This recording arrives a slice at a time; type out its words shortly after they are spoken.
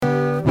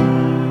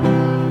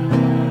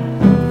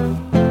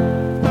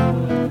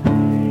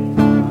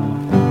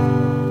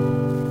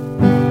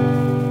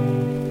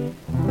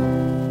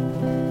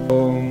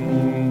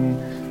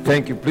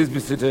Thank you. Please be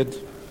seated.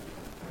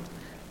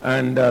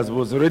 And as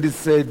was already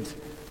said,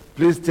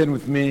 please turn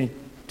with me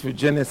to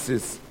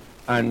Genesis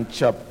and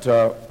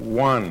chapter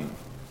 1.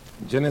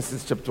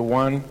 Genesis chapter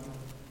 1.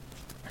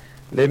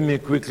 Let me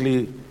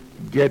quickly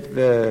get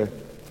the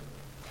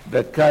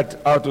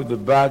cat out of the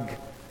bag.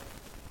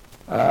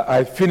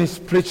 I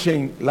finished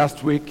preaching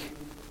last week,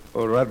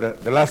 or rather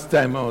the last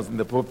time I was in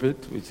the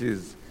pulpit, which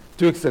is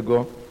 2 weeks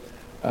ago,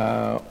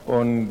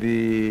 on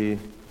the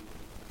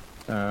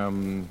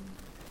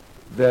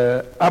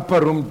upper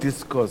room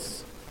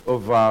discourse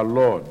of our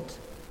Lord,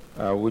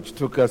 which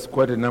took us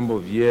quite a number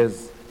of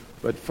years,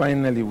 but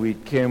finally we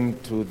came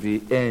to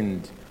the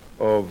end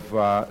of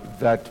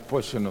that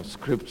portion of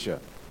Scripture,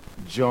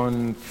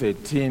 John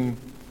 13,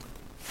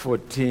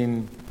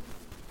 14,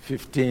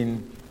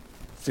 15,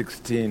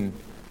 16,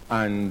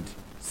 and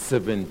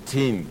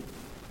 17.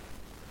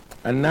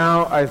 And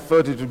now I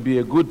thought it would be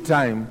a good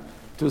time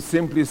to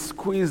simply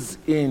squeeze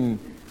in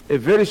a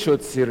very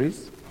short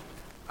series,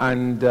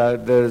 and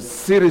the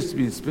series, to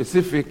be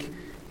specific,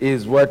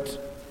 is what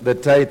the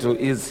title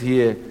is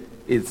here.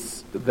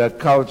 It's the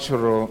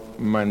cultural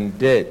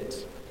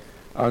mandate.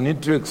 I'll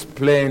need to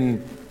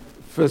explain,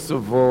 first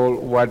of all,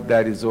 what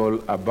that is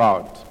all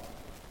about.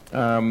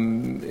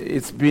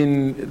 It's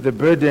been the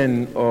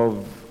burden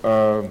of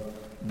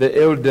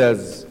the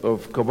elders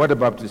of Kabata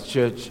Baptist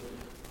Church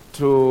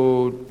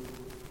to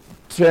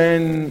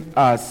turn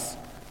us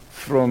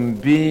from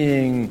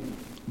being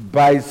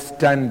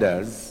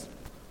bystanders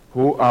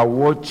who are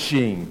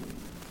watching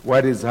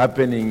what is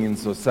happening in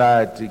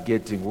society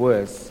getting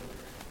worse,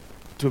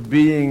 to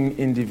being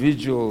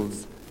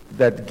individuals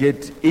that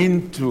get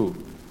into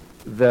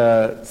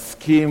the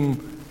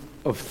scheme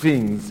of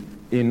things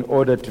in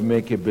order to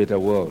make a better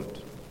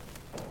world.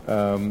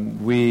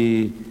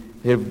 We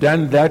have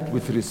done that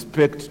with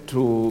respect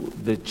to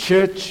the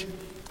church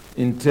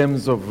in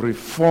terms of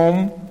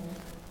reform.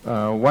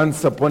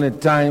 Once upon a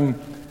time,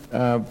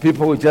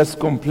 people were just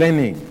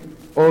complaining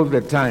all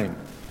the time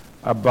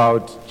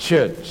about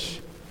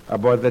church,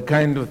 about the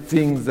kind of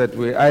things that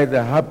were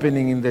either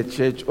happening in the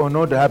church or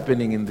not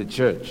happening in the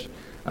church,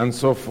 and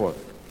so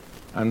forth.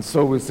 And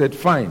so we said,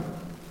 fine,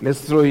 let's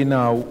throw in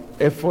our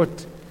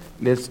effort,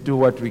 let's do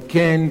what we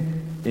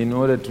can in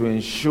order to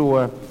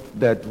ensure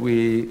that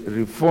we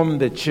reform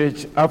the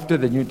church after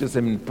the New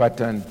Testament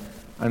pattern,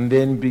 and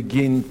then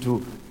begin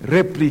to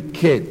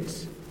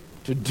replicate,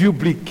 to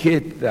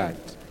duplicate that,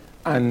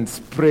 and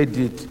spread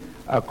it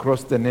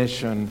across the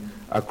nation,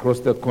 across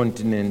the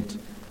continent,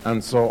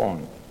 and so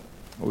on.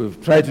 We've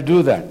tried to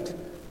do that,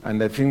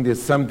 and I think there's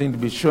something to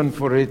be shown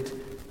for it.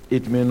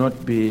 It may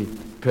not be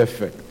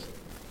perfect.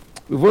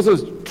 We've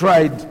also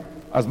tried,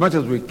 as much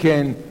as we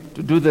can,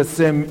 to do the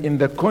same in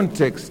the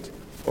context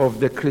of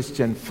the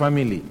Christian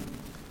family.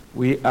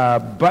 We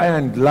are, by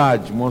and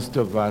large, most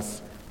of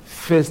us,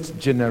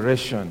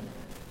 first-generation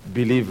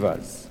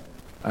believers,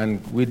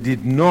 and we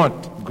did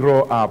not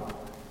grow up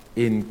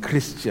in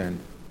Christian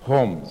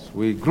homes.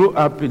 We grew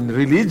up in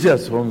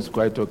religious homes,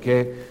 quite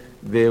okay.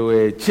 They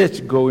were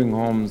church-going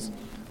homes,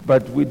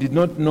 but we did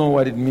not know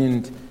what it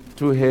meant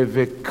to have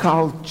a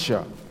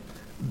culture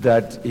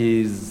that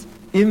is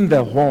in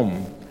the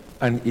home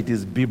and it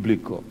is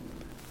biblical,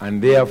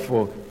 and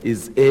therefore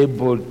is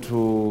able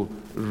to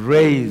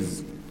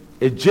raise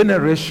a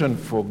generation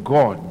for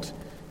God,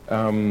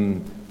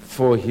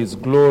 for His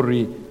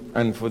glory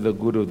and for the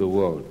good of the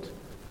world.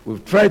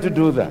 We've tried to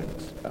do that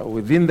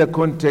within the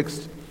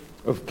context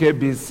of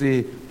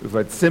KBC. We've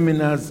had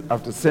seminars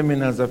after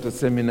seminars after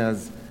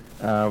seminars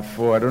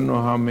for I don't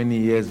know how many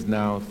years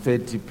now,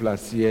 30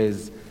 plus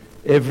years,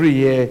 every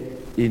year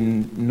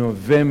in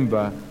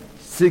November,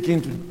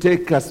 seeking to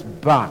take us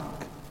back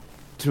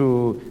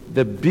to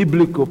the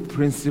biblical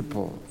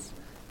principles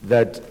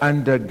that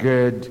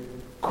undergird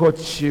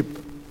courtship,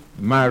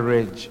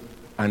 marriage,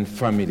 and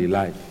family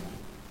life.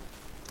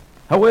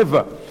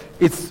 However,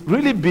 it's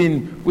really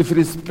been with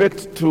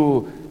respect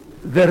to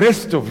the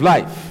rest of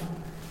life.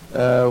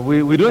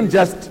 We don't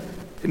just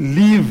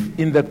live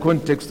in the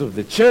context of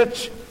the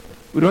church.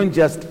 We don't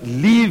just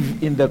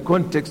live in the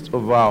context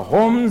of our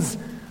homes.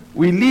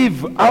 We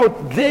live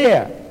out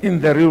there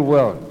in the real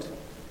world.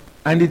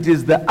 And it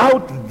is the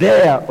out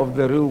there of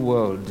the real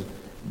world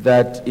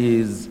that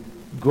is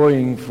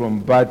going from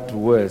bad to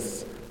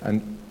worse.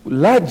 And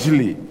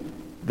largely,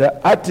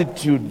 the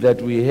attitude that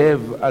we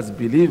have as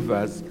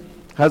believers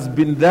has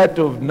been that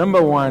of,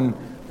 number one,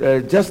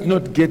 just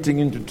not getting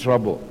into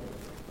trouble,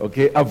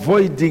 okay?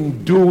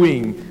 Avoiding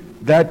doing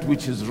that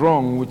which is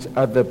wrong, which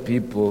other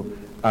people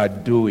are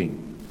doing.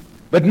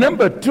 But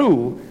number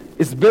two,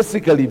 it's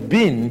basically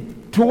been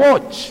to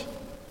watch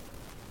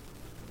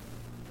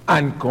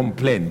and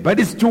complain. But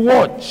it's to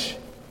watch,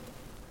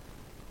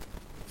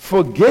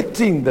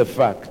 forgetting the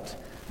fact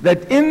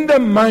that in the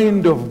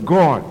mind of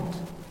God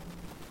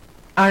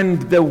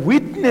and the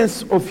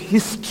witness of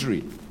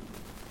history,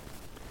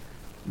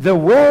 the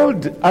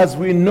world as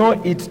we know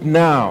it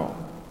now,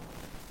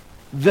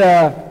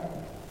 the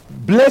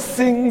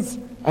blessings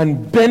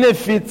and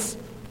benefits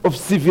of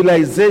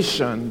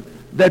civilization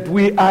that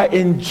we are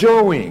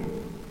enjoying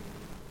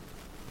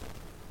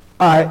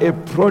are a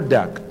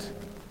product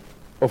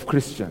of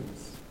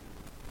Christians.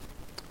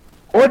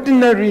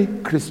 Ordinary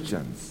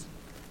Christians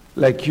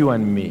like you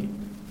and me.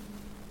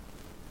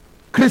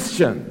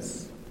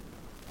 Christians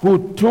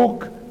who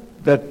took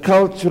the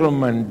cultural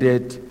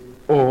mandate,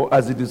 or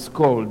as it is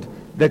called,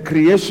 the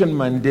creation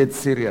mandate,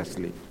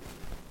 seriously.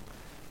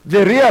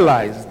 They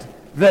realized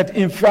that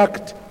in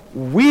fact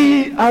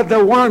we are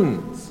the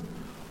ones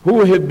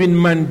who have been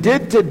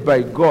mandated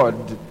by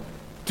God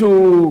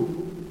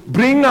to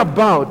bring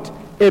about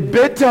a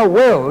better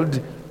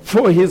world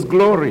for His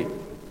glory.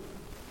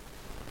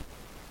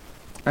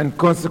 And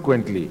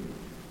consequently,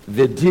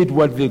 they did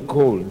what they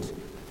called,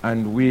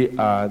 and we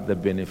are the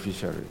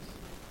beneficiaries.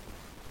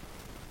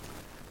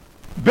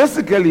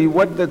 Basically,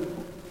 what the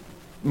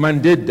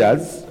mandate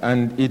does,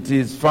 and it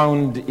is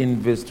found in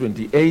verse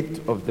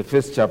 28 of the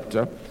first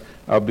chapter.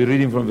 I'll be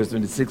reading from verse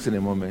 26 in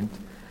a moment.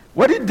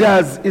 What it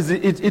does is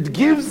it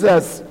gives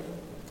us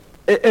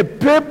a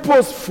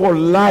purpose for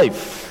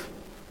life.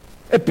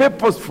 A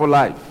purpose for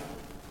life.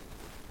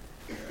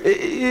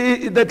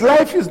 That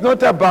life is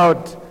not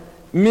about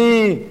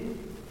me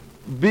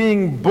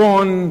being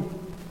born,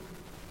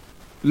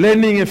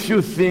 learning a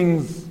few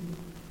things,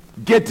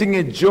 getting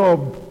a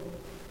job,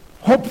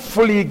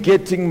 hopefully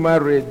getting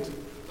married,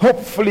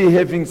 hopefully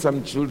having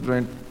some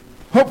children,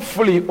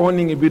 hopefully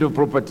owning a bit of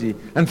property,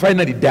 and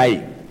finally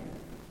dying.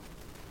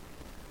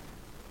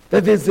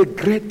 That there's a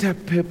greater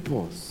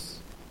purpose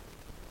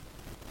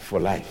for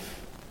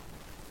life.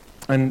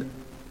 And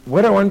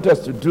what I want us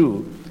to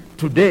do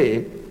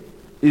today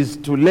is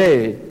to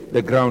lay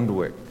the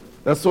groundwork.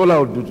 That's all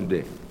I'll do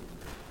today.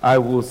 I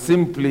will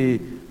simply,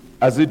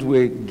 as it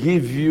were,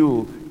 give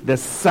you the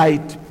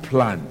site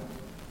plan.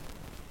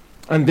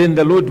 And then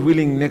the Lord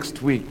willing,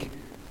 next week,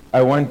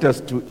 I want us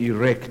to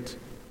erect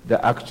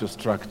the actual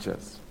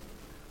structures.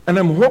 And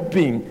I'm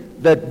hoping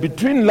that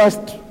between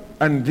last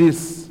and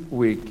this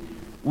week,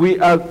 we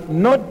are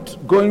not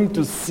going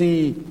to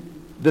see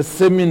the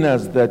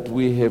seminars that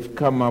we have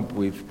come up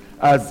with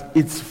as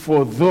it's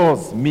for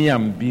those, me,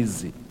 I'm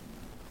busy.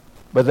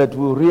 But that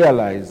we'll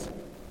realize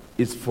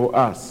it's for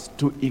us,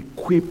 to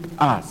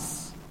equip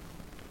us,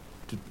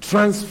 to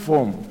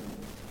transform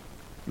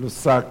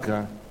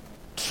Lusaka,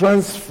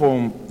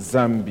 transform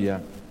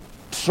Zambia,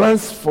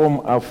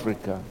 transform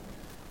Africa.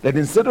 That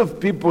instead of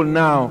people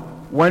now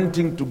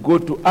wanting to go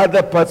to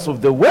other parts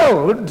of the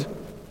world,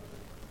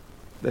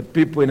 that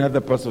people in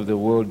other parts of the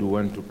world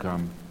want to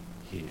come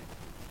here.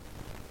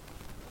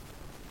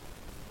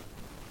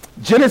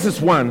 Genesis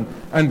 1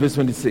 and verse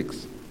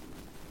 26.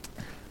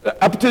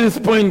 Up to this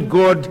point,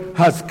 God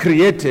has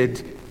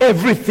created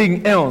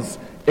everything else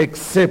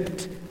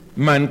except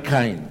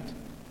mankind.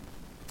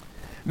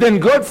 Then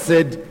God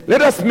said,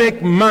 let us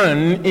make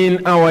man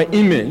in our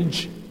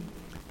image,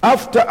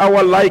 after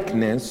our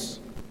likeness,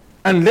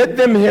 and let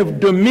them have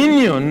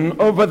dominion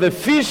over the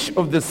fish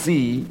of the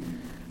sea,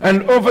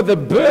 and over the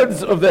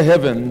birds of the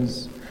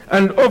heavens,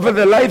 and over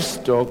the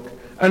livestock,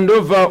 and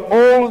over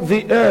all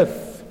the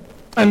earth,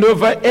 and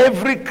over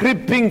every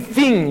creeping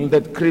thing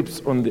that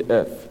creeps on the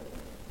earth.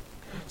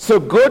 So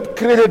God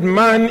created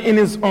man in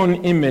his own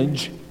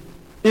image.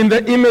 In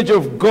the image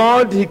of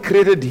God he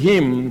created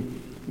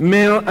him.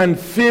 Male and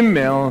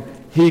female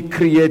he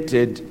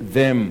created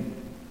them.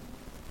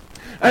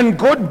 And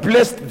God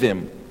blessed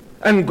them.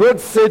 And God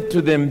said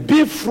to them,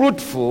 be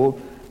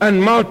fruitful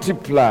and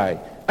multiply,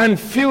 and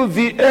fill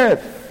the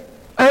earth,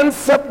 and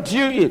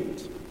subdue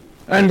it,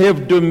 and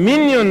have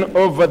dominion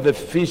over the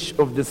fish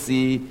of the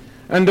sea,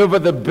 and over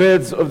the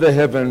birds of the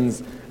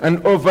heavens,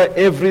 and over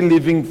every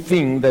living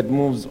thing that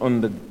moves on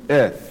the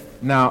earth.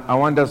 Now, I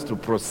want us to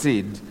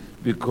proceed,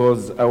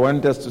 because I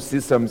want us to see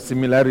some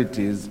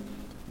similarities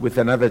with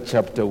another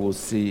chapter we'll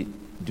see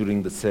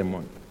during the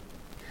sermon.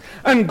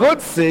 And God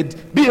said,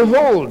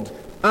 behold,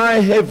 I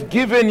have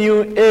given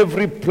you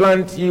every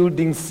plant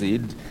yielding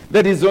seed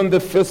that is on the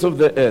face of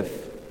the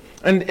earth,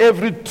 and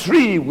every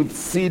tree with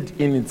seed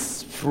in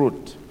its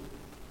fruit.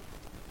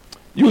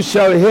 You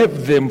shall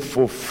have them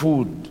for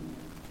food.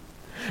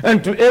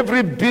 And to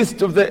every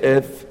beast of the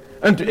earth,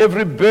 and to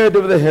every bird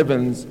of the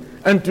heavens,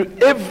 and to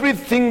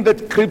everything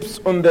that creeps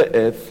on the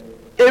earth,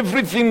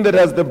 everything that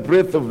has the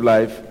breath of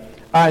life,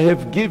 I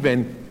have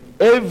given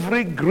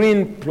every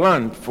green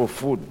plant for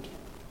food.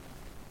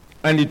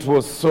 And it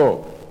was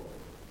so.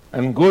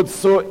 And God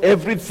saw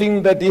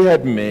everything that he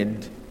had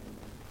made,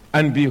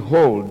 and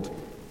behold,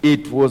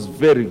 it was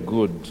very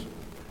good.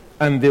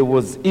 And there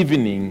was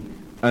evening,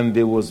 and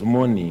there was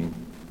morning,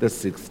 the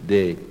sixth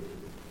day.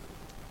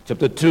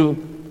 Chapter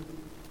 2,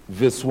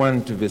 verse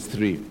 1 to verse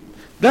 3.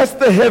 Thus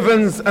the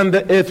heavens and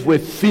the earth were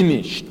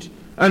finished,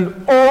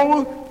 and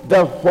all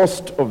the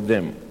host of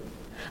them.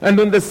 And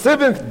on the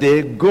seventh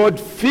day, God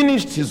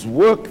finished his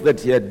work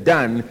that he had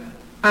done,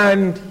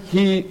 and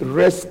he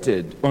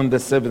rested on the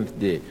seventh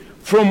day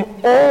from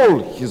all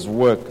his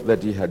work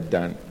that he had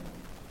done.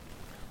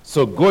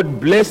 So God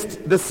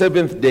blessed the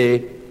seventh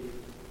day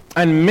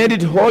and made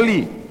it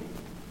holy,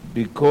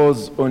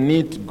 because on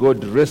it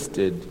God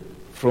rested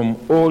from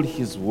all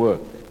his work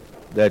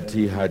that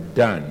he had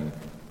done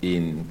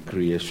in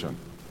creation.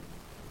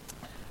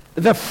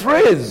 The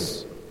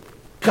phrase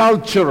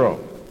cultural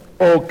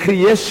or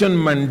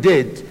creation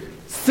mandate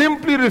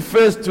simply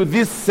refers to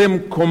this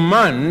same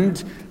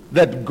command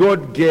that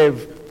God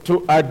gave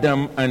to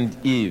Adam and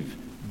Eve.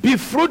 Be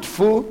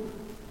fruitful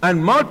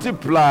and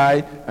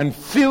multiply and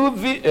fill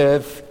the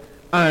earth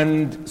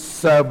and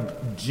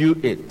subdue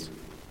it.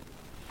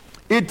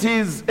 It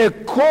is a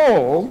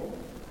call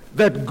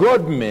that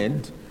God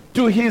made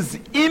to his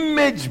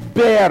image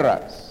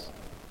bearers.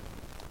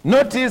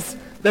 Notice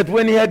that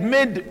when he had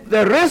made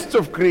the rest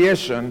of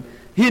creation,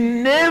 he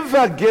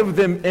never gave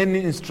them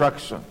any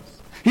instructions.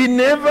 He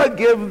never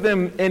gave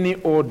them any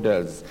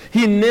orders.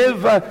 He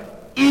never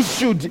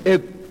issued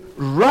a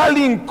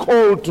rallying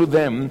call to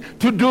them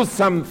to do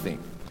something.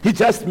 He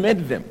just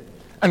made them.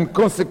 And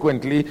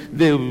consequently,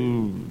 they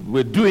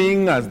were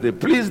doing as they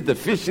pleased, the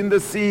fish in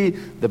the sea,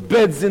 the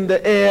birds in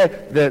the air,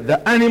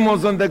 the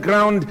animals on the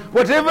ground.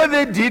 Whatever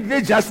they did,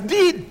 they just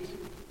did.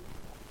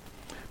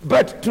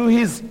 But to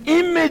his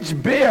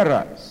image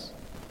bearers,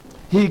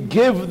 he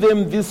gave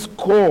them this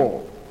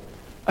call.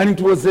 And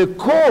it was a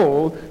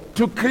call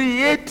to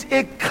create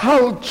a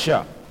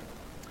culture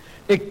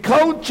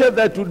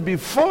that would be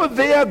for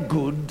their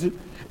good,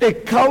 a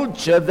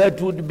culture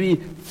that would be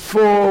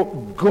for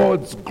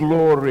God's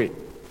glory.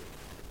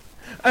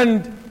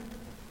 And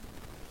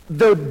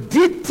the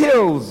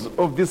details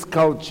of this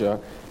culture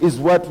is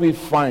what we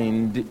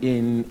find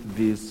in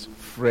this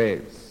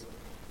phrase.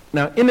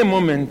 Now, in a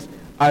moment,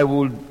 I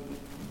will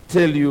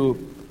tell you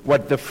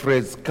what the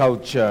phrase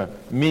culture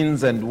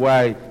means and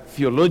why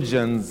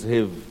theologians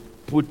have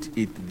put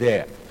it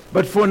there.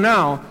 But for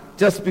now,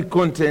 just be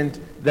content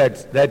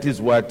that that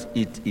is what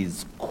it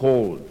is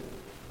called.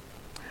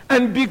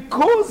 And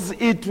because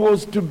it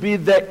was to be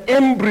the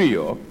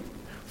embryo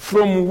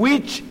from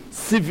which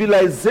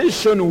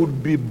civilization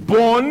would be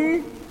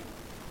born,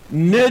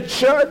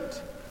 nurtured,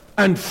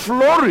 and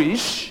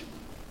flourish,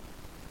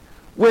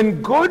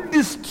 when God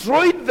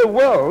destroyed the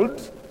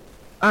world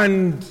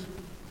and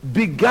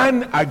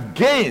began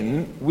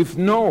again with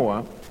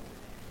Noah,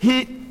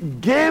 he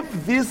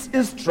gave this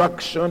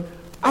instruction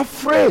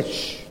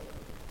afresh.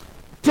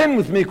 Turn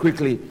with me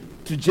quickly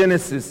to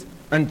Genesis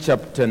and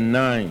chapter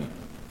 9.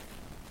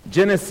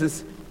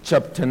 Genesis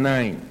chapter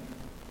 9.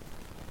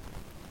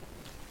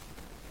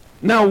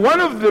 Now, one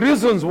of the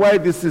reasons why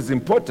this is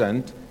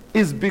important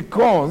is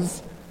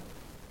because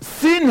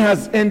sin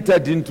has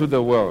entered into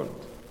the world.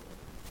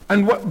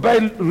 And by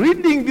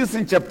reading this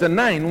in chapter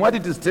 9, what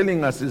it is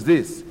telling us is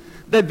this,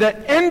 that the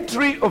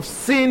entry of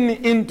sin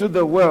into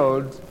the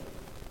world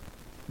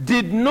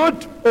did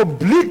not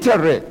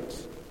obliterate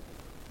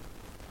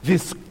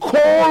this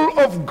call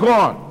of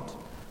God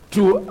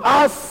to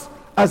us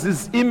as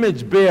his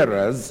image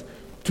bearers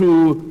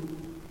to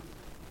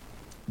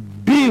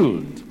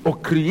build or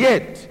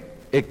create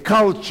a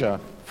culture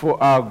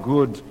for our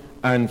good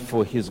and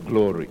for his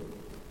glory.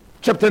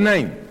 Chapter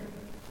 9.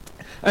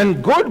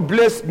 And God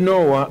blessed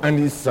Noah and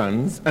his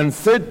sons and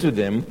said to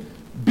them,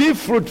 be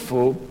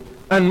fruitful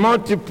and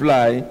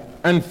multiply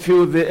and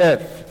fill the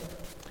earth.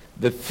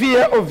 The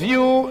fear of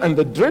you and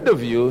the dread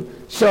of you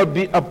shall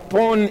be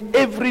upon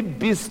every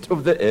beast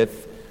of the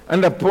earth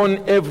and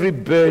upon every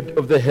bird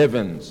of the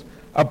heavens,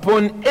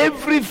 upon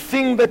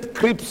everything that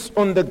creeps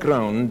on the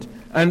ground,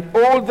 and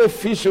all the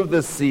fish of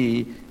the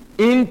sea.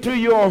 Into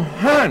your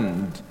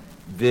hand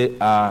they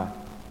are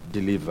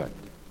delivered.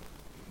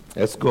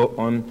 Let's go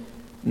on.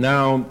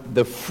 Now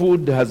the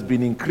food has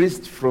been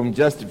increased from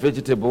just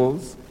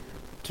vegetables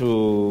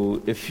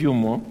to a few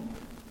more.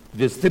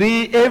 Verse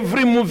 3,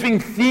 every moving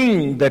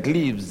thing that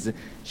lives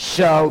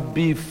shall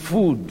be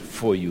food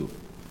for you.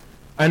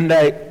 And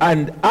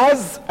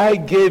as I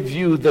gave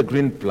you the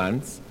green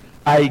plants,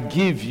 I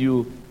give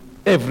you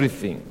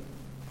everything.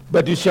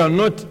 But you shall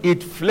not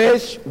eat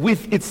flesh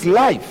with its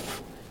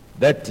life,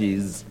 that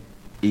is,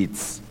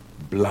 its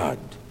blood.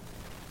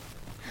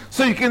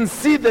 So you can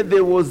see that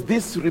there was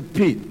this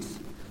repeat,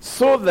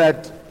 so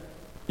that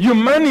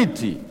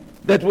humanity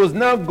that was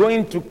now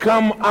going to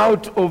come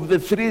out of the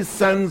three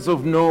sons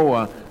of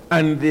Noah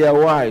and their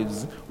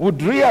wives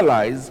would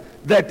realize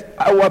that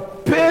our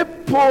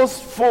purpose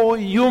for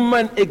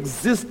human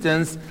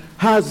existence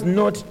has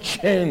not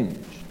changed.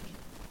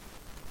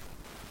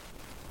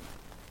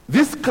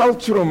 This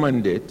cultural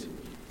mandate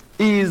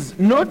is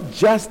not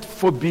just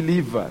for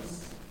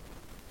believers.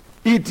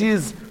 It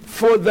is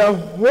for the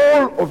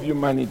whole of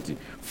humanity,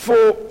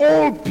 for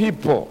all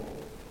people.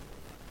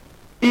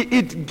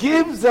 It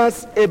gives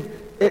us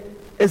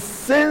a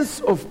sense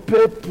of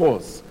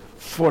purpose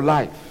for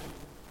life.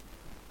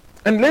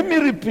 And let me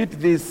repeat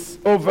this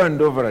over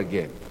and over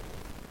again.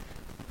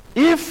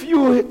 If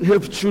you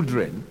have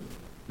children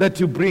that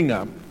you bring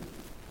up,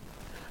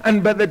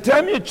 and by the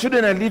time your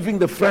children are leaving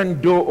the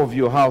front door of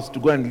your house to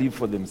go and live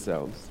for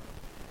themselves,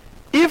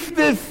 if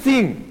they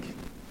think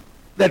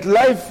that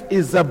life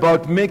is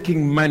about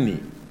making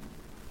money,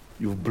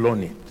 you've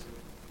blown it.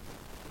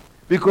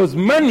 Because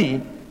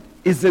money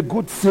is a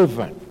good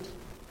servant,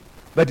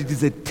 but it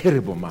is a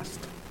terrible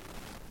master.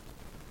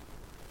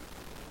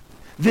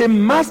 They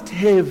must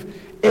have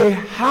a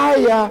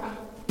higher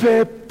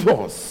purpose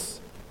purpose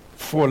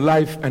for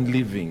life and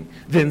living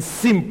than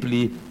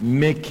simply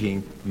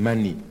making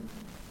money.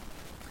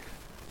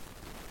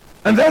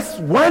 And that's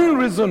one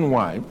reason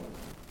why,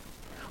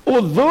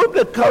 although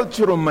the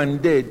cultural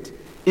mandate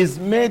is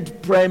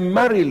made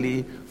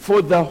primarily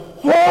for the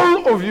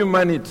whole of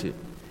humanity,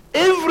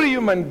 every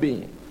human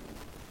being,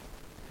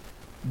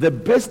 the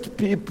best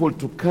people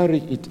to carry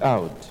it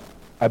out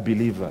are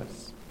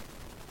believers.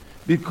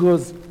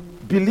 Because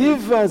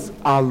believers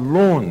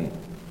alone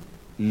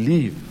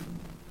live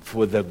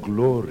for the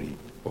glory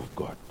of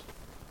God.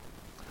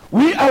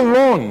 We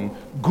alone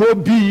go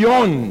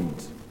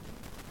beyond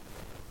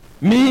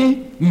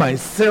me,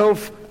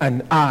 myself,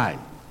 and I.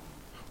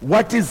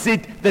 What is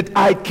it that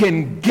I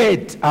can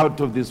get out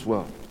of this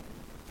world?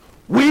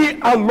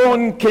 We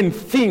alone can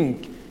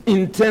think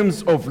in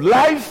terms of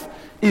life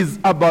is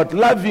about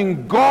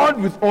loving God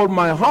with all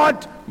my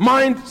heart,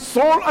 mind,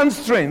 soul, and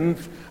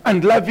strength,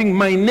 and loving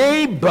my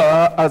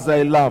neighbor as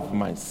I love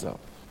myself.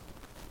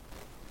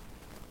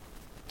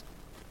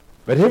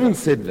 But having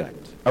said that,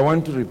 I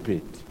want to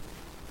repeat,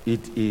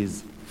 it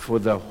is for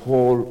the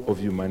whole of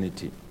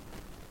humanity.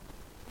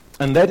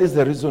 And that is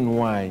the reason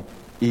why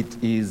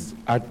it is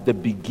at the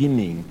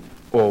beginning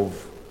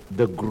of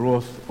the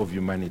growth of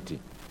humanity.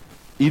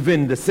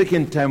 Even the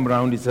second time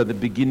round is at the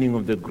beginning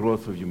of the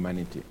growth of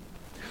humanity.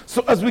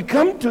 So as we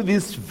come to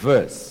this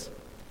verse,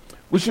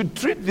 we should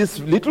treat this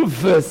little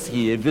verse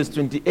here, verse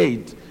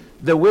 28,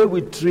 the way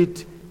we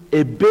treat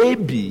a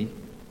baby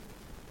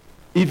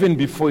even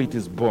before it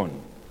is born.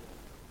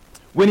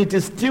 When it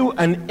is still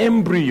an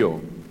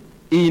embryo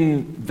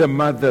in the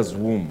mother's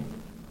womb.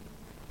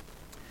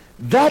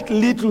 That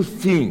little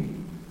thing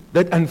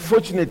that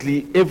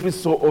unfortunately every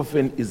so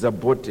often is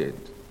aborted,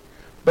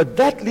 but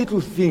that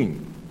little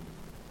thing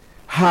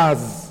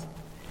has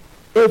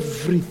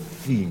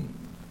everything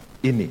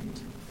in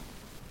it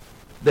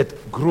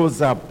that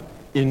grows up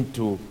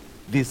into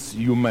this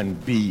human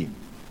being.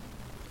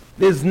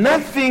 There's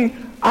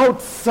nothing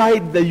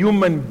outside the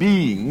human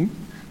being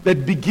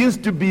that begins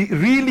to be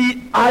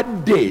really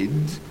added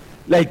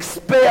like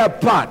spare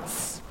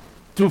parts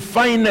to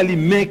finally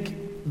make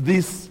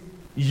this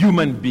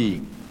human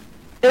being.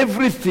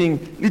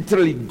 Everything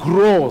literally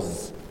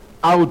grows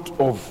out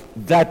of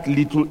that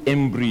little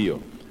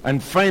embryo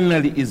and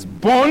finally is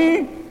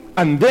born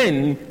and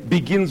then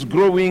begins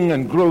growing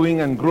and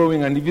growing and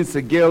growing. And if it's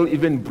a girl,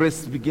 even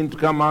breasts begin to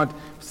come out.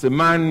 If it's a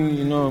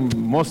man,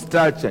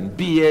 mustache and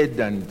beard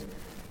and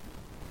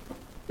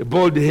a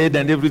bald head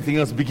and everything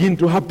else begin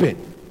to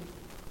happen.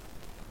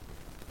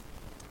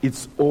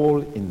 It's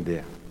all in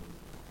there.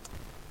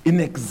 In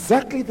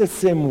exactly the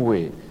same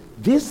way,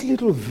 this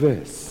little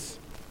verse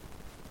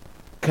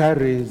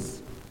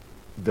carries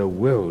the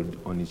world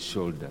on its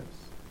shoulders.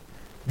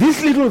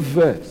 This little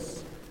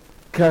verse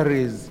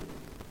carries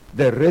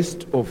the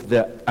rest of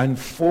the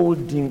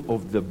unfolding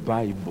of the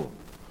Bible,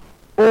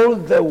 all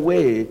the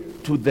way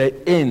to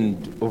the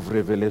end of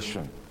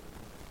Revelation.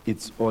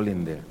 It's all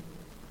in there.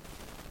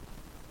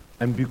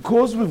 And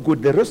because we've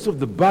got the rest of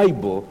the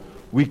Bible,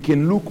 we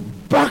can look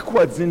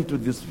backwards into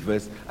this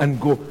verse and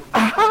go,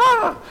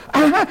 aha,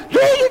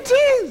 there it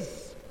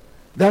is.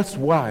 That's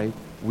why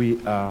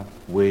we are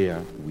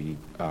where we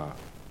are.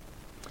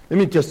 Let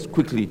me just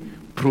quickly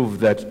prove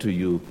that to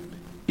you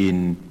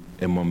in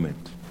a moment.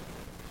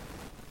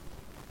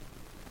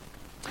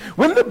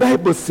 When the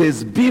Bible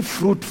says, be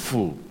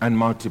fruitful and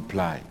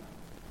multiply,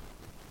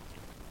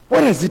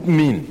 what does it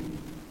mean?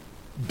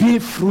 Be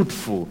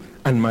fruitful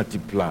and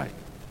multiply.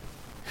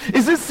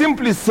 Is it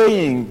simply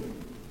saying,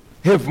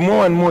 have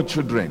more and more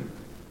children,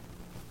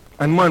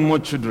 and more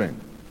children,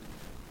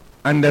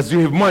 and as you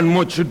have more and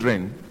more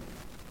children,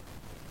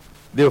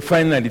 they'll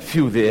finally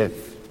fill the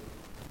earth?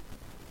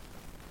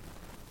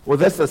 Well,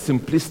 that's a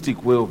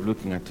simplistic way of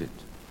looking at it.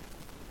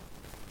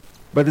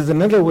 But there's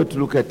another way to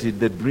look at it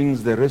that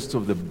brings the rest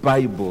of the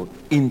Bible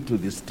into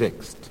this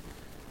text.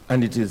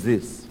 And it is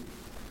this.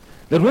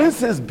 That when it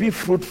says be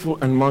fruitful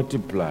and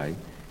multiply,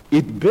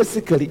 it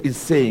basically is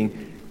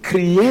saying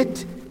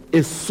create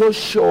a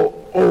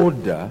social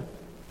order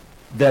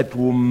that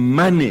will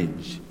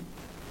manage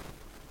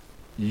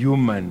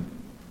human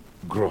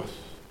growth.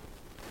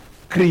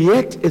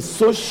 Create a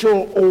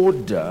social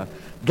order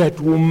that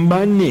will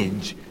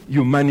manage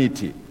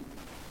humanity.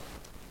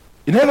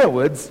 In other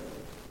words,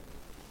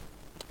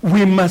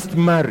 we must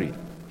marry.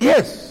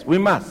 Yes, we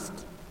must.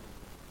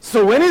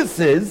 So when it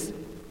says,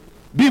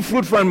 be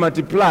fruitful and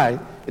multiply,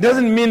 it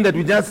doesn't mean that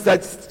we just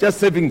start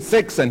just having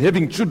sex and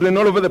having children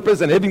all over the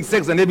place and having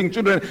sex and having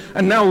children,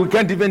 and now we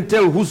can't even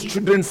tell whose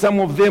children some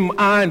of them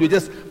are, and we're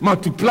just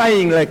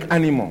multiplying like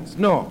animals.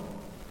 No.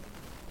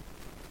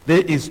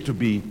 There is to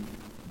be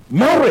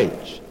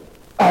marriage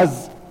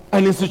as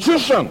an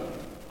institution.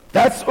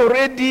 That's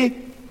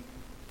already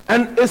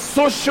a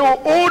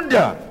social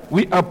order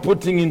we are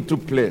putting into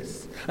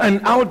place.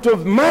 And out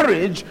of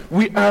marriage,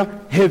 we are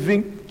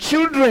having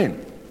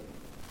children.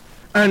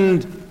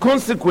 And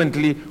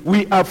consequently,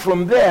 we are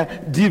from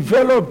there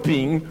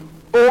developing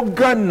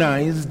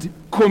organized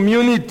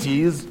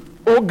communities,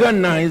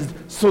 organized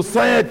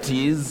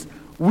societies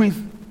with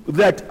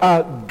that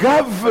are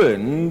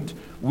governed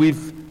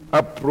with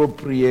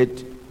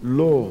appropriate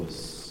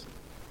laws.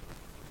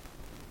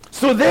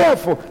 So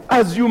therefore,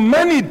 as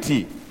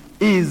humanity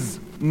is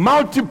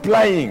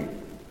multiplying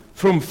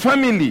from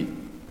family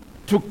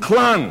to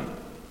clan,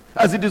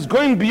 as it is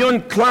going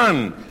beyond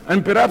clan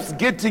and perhaps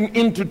getting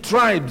into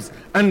tribes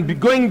and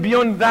going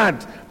beyond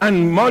that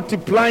and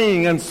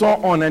multiplying and so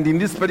on, and in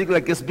this particular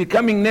case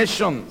becoming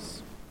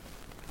nations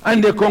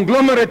and a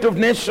conglomerate of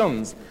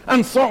nations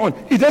and so on,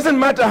 it doesn't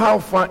matter how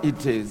far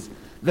it is,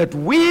 that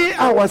we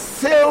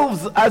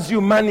ourselves as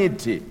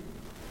humanity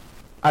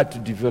are to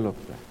develop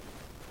that.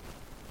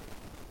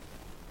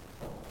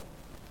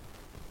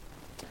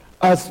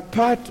 As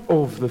part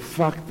of the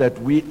fact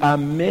that we are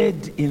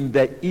made in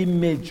the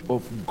image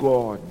of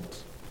God,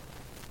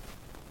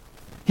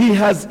 He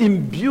has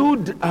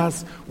imbued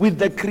us with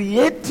the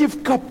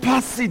creative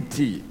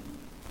capacity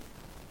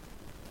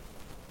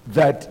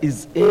that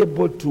is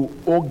able to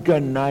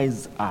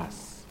organize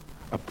us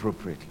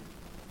appropriately.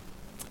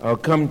 I'll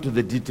come to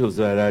the details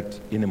of that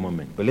in a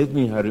moment, but let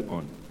me hurry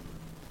on.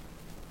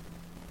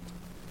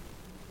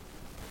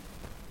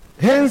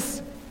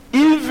 Hence,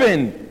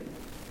 even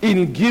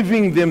in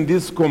giving them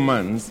these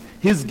commands,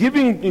 He's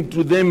giving it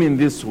to them in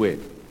this way.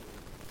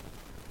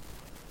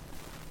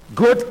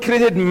 God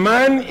created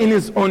man in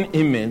His own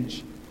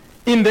image.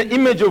 In the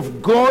image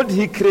of God,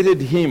 He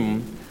created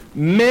him.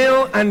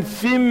 Male and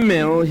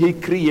female, He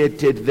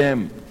created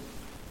them.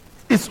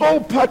 It's all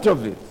part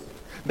of it.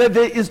 That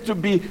there is to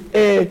be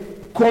a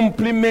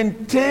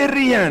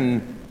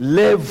complementarian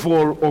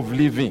level of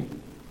living.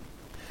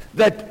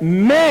 That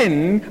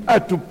men are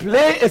to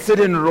play a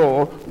certain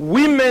role,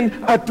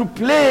 women are to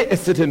play a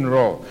certain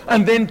role.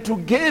 And then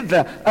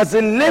together, as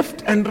a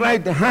left and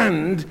right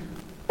hand,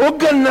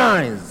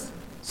 organize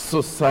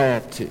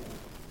society.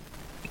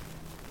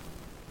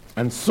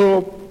 And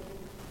so,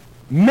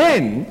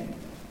 men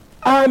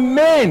are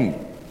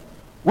men.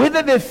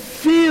 Whether they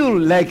feel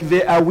like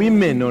they are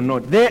women or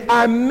not, they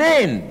are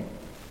men.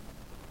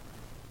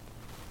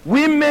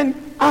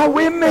 Women are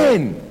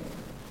women.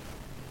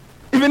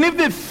 Even if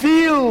they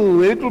feel a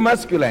little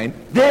masculine,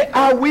 they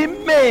are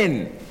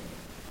women.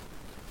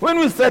 When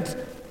we start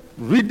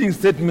reading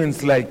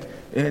statements like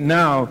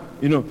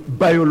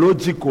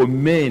biological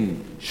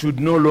men should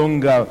no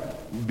longer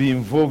be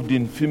involved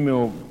in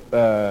female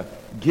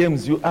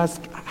games, you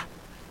ask,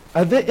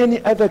 are there any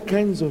other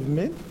kinds of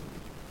men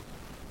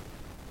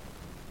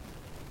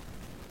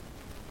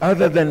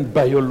other than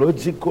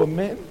biological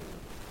men?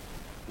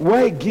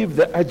 Why give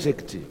the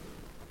adjective?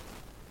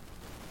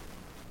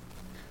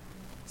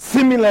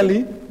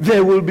 Similarly,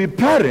 there will be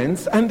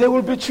parents and there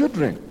will be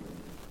children.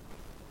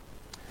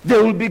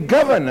 There will be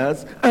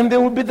governors and there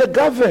will be the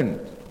governed.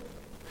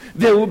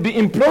 There will be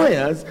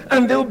employers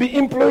and there will be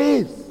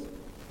employees.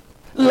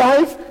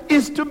 Life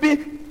is to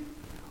be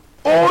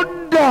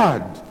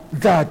ordered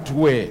that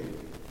way.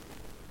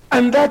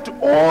 And that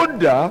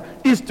order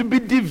is to be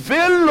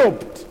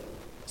developed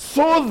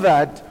so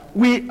that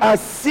we are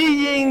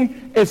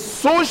seeing a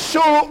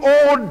social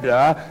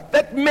order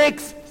that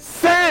makes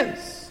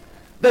sense,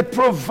 that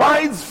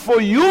provides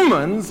for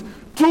humans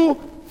to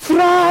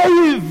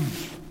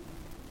thrive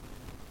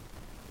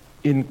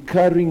in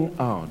carrying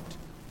out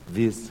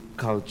this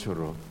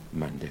cultural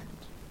mandate.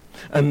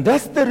 And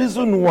that's the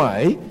reason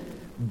why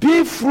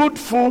be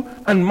fruitful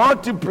and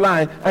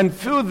multiply and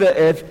fill the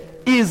earth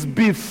is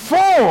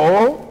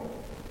before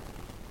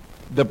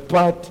the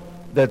part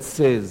that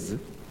says,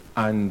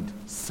 and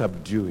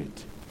subdue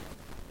it.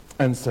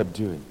 And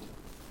subdue it.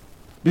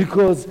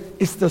 Because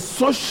it's the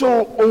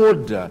social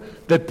order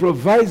that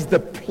provides the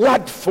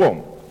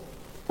platform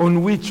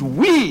on which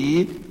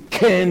we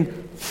can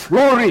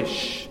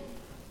flourish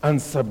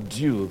and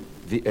subdue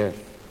the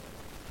earth.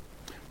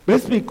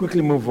 Let me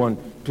quickly move on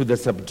to the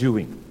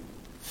subduing.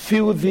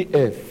 Fill the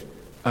earth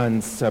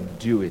and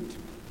subdue it.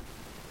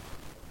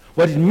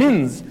 What it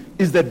means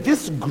is that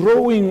this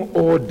growing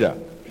order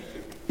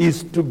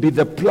is to be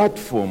the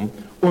platform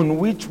on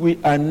which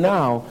we are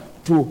now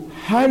to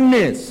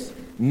harness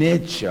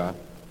nature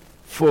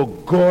for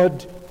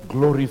God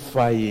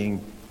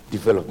glorifying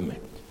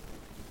development.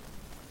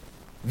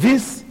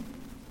 This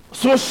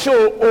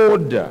social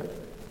order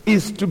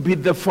is to be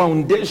the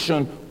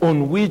foundation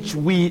on which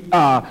we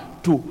are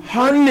to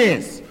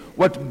harness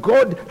what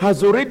God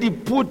has already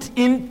put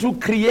into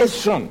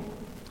creation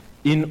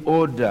in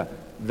order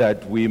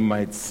that we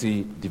might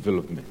see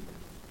development.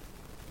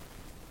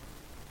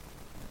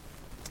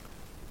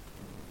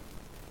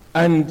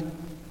 And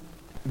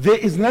there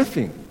is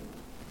nothing,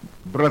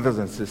 brothers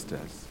and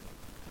sisters,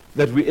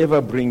 that we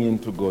ever bring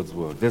into God's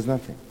world. There's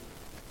nothing.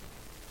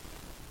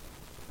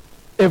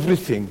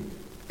 Everything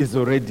is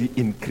already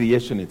in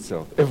creation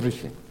itself.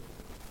 Everything.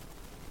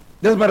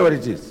 Doesn't matter what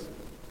it is.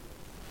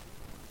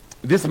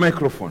 This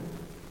microphone.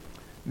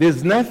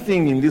 There's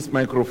nothing in this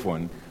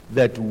microphone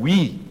that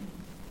we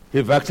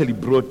have actually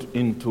brought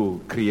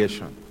into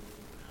creation.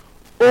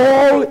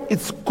 All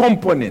its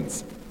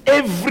components,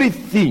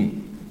 everything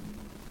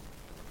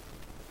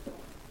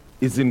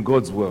is in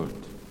God's world.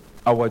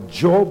 Our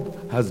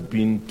job has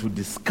been to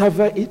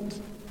discover it.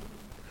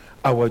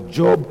 Our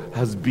job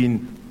has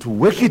been to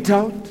work it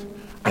out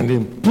and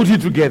then put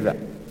it together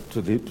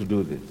to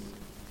do this.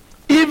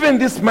 Even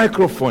this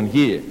microphone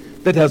here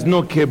that has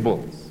no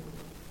cables,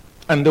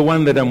 and the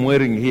one that I'm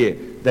wearing here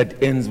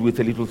that ends with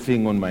a little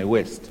thing on my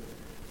waist.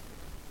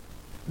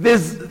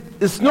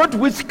 It's not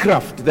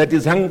witchcraft that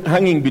is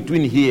hanging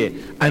between here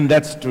and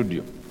that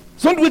studio.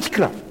 It's not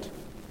witchcraft.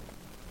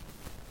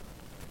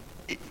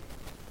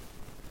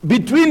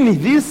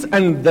 Between this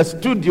and the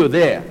studio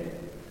there,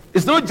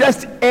 it's not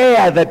just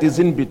air that is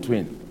in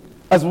between,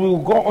 as we will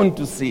go on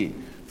to see.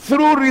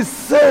 Through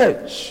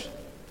research,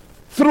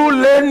 through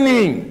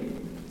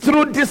learning,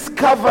 through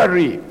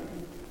discovery,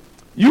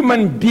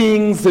 human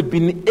beings have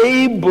been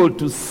able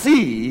to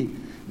see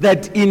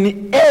that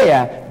in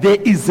air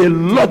there is a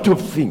lot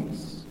of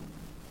things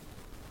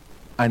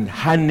and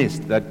harness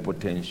that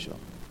potential,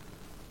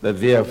 that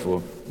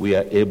therefore we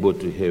are able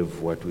to have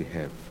what we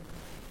have.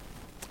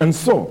 And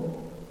so,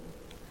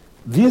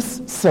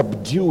 this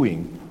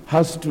subduing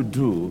has to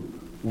do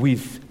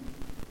with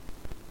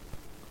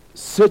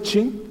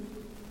searching,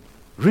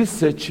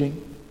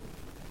 researching,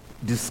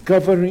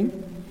 discovering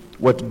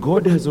what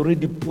God has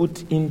already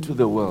put into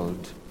the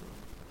world,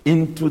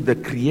 into the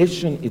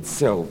creation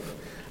itself,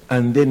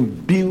 and then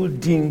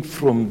building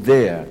from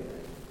there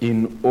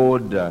in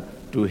order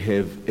to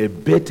have a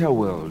better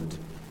world,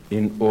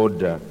 in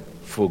order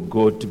for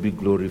God to be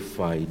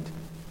glorified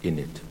in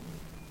it.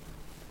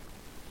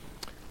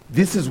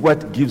 This is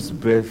what gives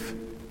birth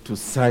to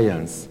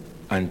science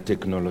and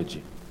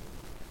technology.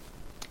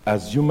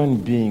 As human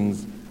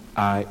beings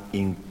are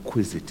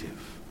inquisitive.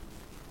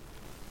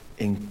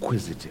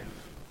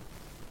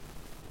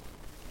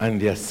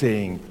 And they are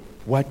saying,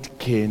 what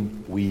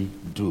can we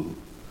do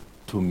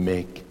to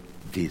make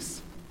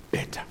this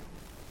better?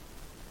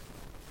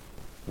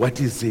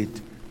 What is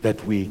it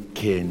that we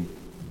can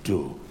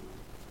do?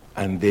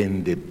 And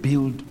then they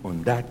build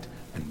on that,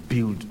 and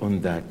build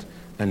on that,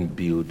 and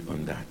build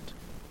on that.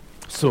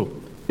 So,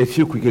 a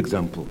few quick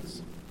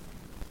examples.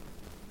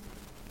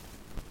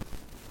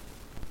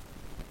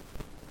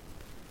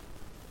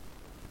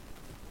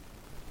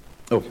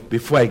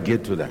 Before I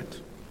get to that,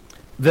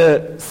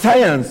 the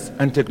science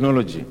and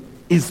technology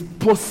is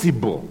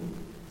possible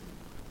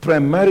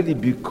primarily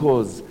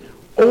because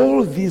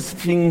all these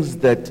things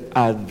that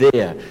are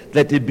there,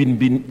 that have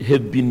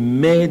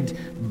been made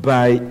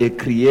by a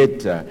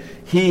creator,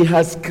 he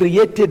has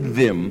created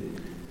them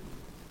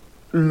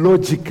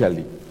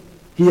logically.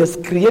 He has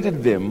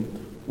created them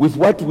with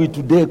what we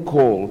today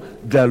call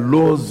the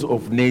laws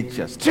of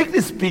nature. Strictly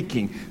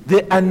speaking,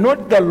 they are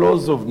not the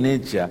laws of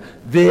nature,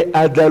 they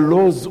are the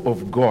laws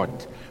of God.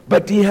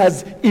 But he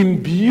has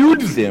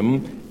imbued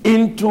them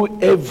into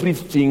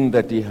everything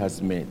that he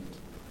has made.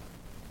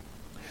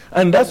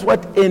 And that's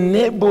what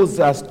enables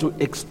us to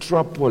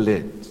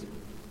extrapolate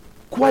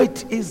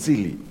quite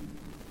easily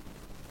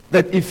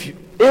that if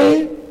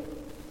A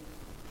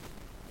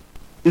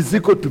is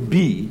equal to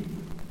B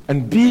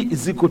and B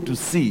is equal to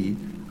C,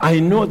 I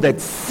know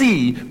that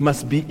C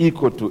must be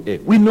equal to A.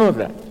 We know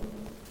that.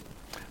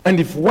 And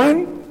if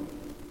 1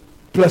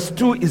 plus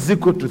 2 is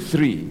equal to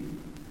 3,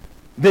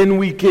 then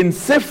we can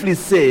safely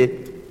say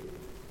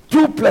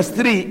 2 plus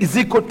 3 is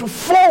equal to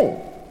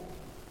 4.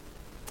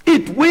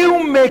 It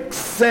will make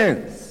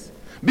sense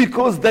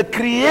because the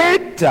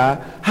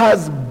Creator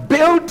has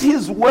built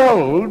his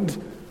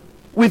world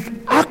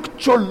with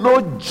actual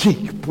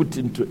logic put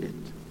into it.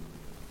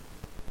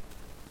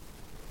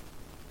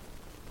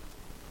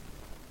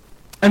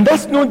 And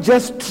that's not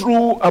just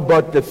true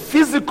about the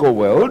physical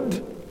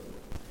world,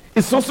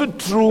 it's also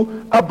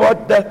true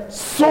about the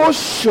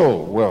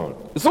social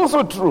world. It's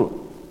also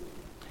true.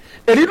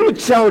 A little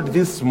child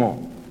this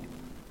small,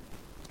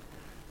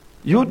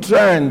 you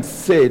try and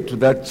say to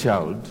that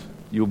child,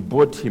 you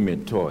bought him a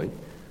toy,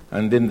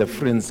 and then the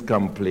friends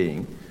come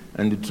playing,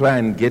 and you try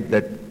and get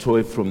that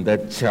toy from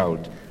that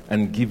child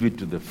and give it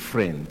to the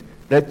friend.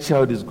 That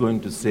child is going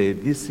to say,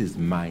 this is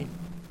mine.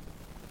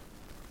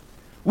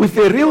 With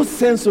a real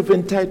sense of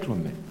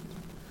entitlement.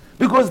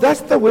 Because that's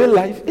the way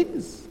life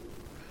is.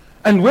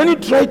 And when you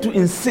try to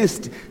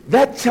insist,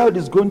 that child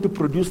is going to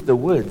produce the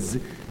words,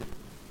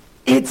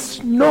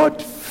 it's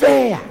not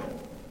fair.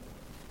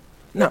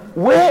 Now,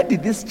 where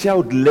did this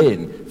child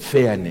learn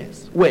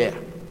fairness? Where?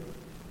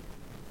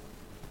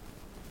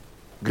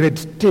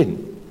 Grade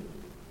 10.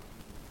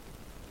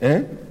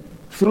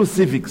 Through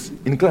civics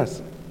in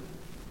class?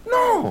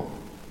 No.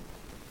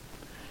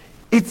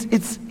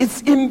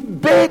 It's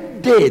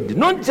embedded,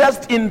 not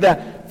just in the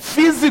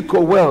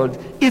physical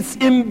world, it's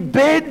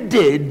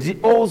embedded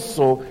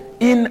also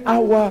in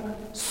our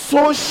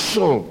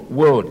social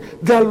world.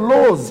 The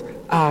laws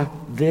are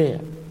there.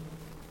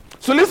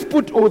 So let's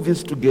put all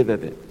this together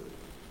then.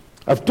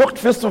 I've talked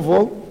first of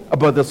all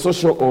about the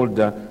social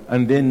order,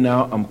 and then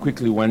now I'm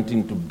quickly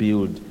wanting to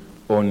build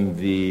on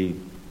the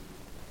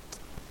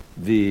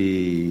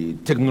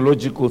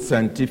technological,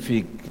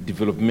 scientific,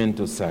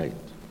 developmental side.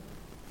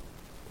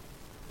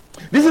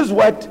 This is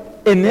what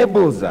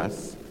enables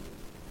us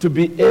to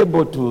be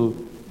able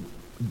to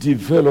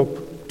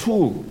develop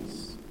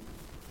tools,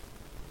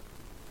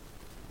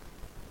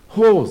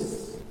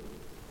 hoes,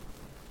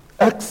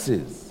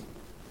 axes,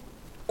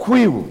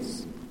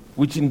 quills,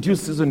 which in due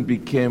season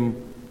became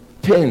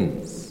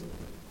pens,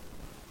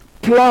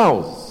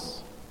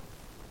 plows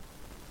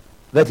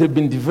that had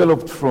been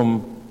developed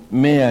from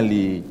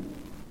merely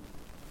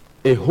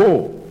a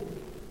hoe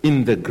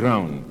in the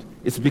ground.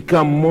 It's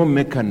become more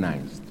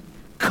mechanized.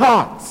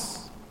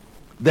 Carts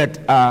that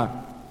are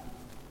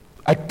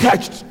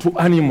attached to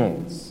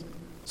animals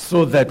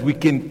so that we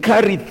can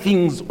carry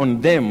things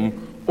on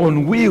them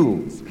on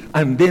wheels,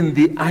 and then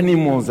the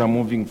animals are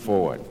moving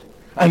forward.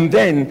 And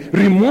then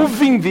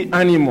removing the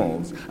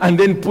animals and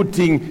then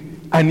putting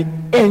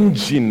an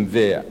engine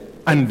there.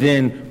 And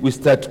then we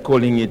start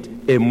calling it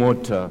a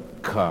motor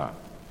car.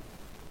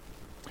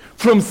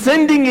 From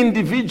sending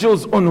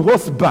individuals on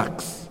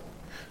horsebacks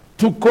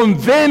to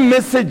convey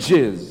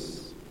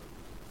messages,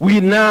 we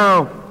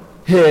now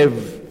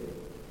have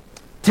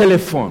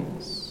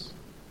telephones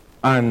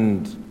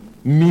and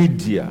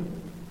media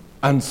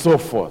and so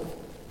forth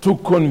to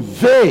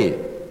convey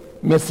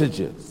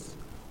messages.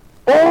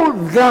 All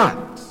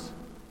that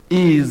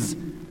is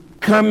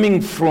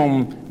coming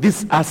from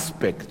this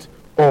aspect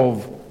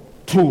of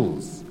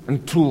tools,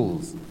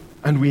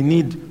 and we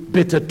need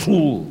better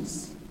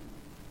tools,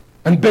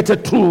 and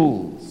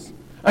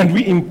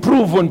we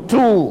improve on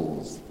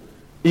tools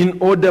in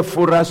order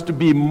for us to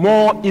be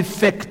more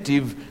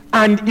effective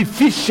and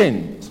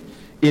efficient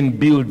in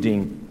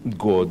building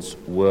God's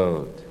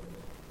world.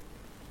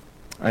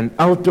 And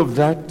out of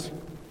that,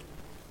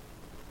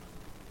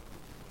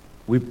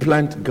 we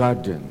plant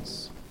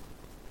gardens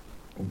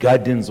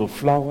of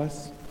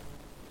flowers,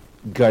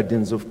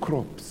 gardens of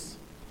crops.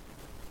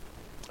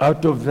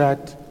 Out of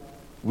that,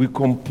 we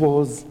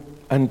compose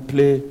and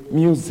play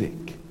music.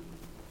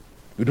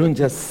 We don't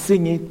just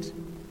sing it,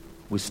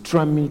 we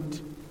strum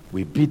it,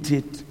 we beat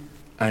it,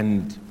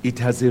 and it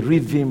has a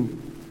rhythm,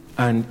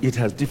 and it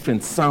has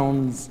different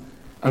sounds,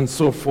 and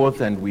so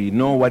forth, and we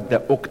know what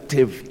the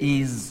octave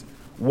is.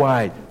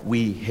 Why?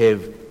 We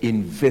have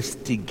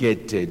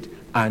investigated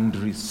and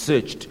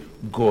researched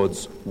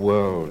God's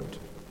world.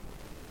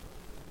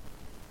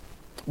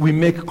 We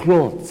make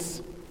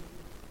clothes.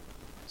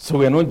 So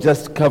we're not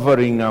just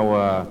covering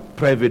our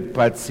private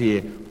parts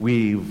here.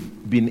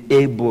 We've been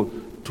able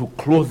to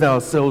clothe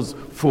ourselves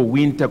for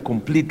winter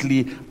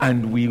completely,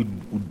 and we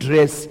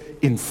dress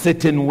in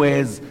certain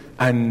ways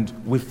and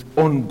with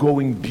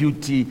ongoing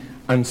beauty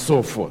and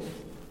so forth,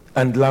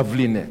 and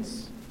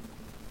loveliness.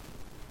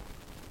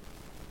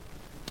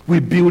 We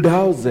build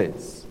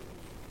houses.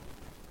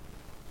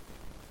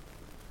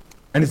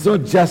 And it's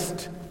not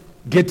just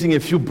getting a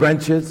few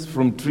branches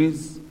from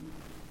trees,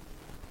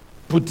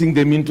 putting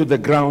them into the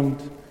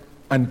ground,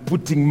 and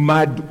putting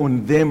mud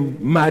on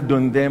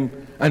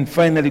them, and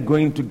finally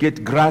going to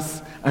get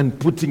grass and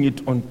putting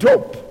it on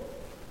top.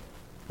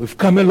 We've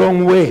come a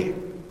long way.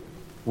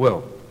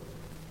 Well,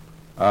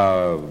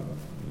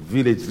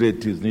 village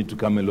relatives need to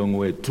come a long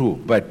way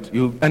too, but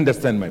you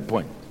understand my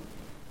point.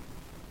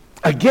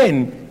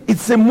 Again,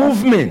 it's a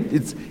movement.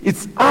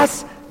 It's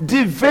us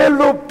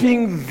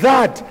developing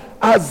that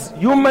as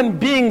human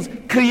beings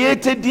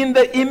created in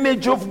the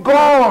image of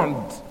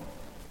God,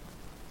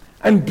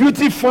 and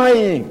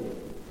beautifying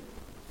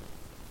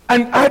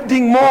and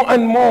adding more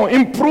and more,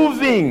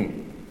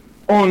 improving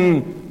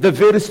on the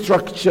very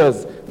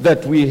structures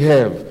that we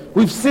have.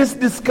 We've since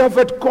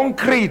discovered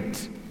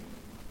concrete,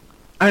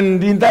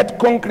 and in that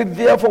concrete,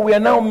 therefore, we are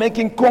now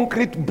making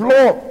concrete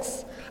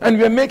blocks, and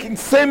we are making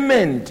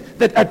cement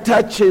that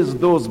attaches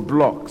those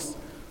blocks.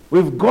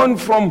 We've gone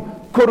from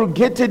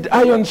corrugated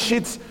iron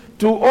sheets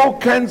to all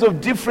kinds of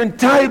different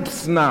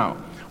types now.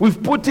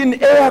 We've put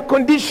in air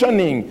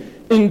conditioning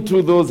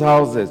into those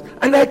houses,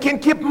 and I can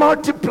keep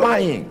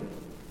multiplying.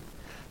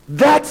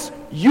 That's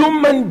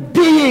human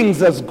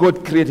beings as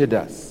God created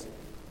us.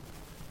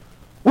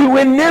 We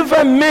were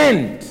never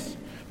meant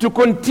to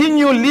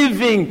continue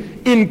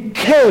living in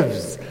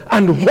caves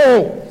and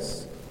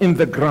holes in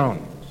the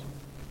ground.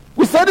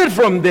 We started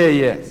from there,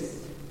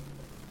 yes,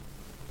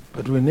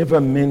 but we were never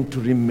meant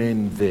to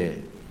remain there.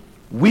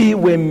 We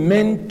were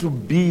meant to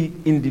be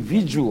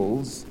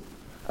individuals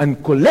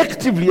and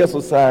collectively as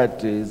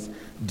societies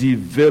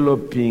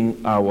developing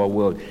our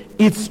world.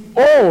 It's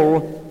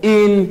all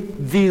in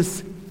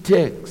this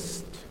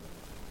text.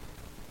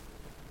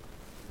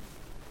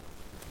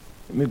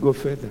 Let me go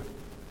further.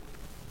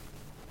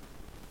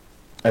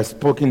 I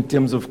spoke in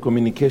terms of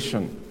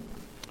communication,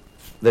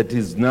 that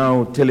is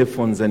now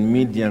telephones and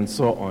media and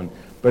so on,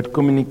 but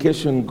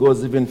communication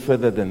goes even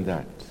further than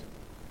that.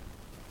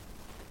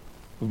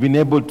 We've been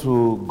able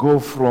to go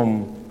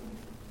from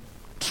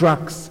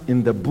trucks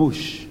in the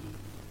bush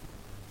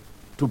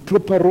to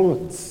proper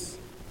roads,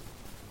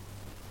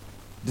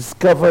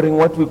 discovering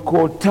what we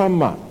call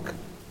tarmac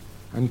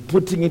and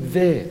putting it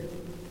there.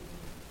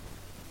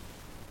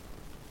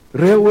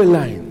 Railway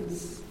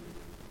lines,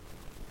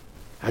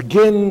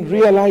 again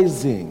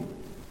realizing,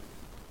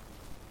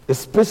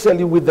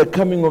 especially with the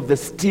coming of the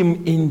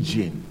steam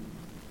engine,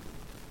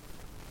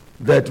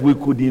 that we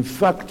could in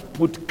fact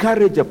put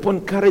courage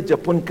upon courage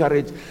upon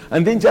courage,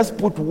 and then just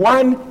put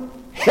one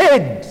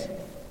head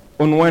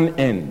on one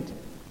end,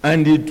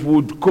 and it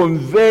would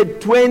convey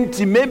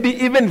 20, maybe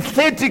even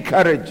 30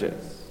 carriages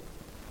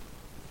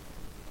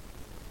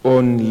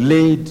on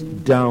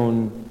laid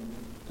down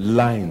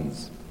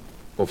lines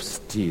of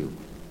steel.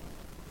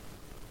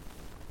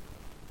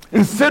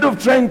 Instead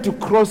of trying to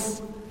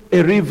cross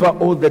a river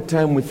all the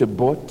time with a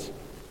boat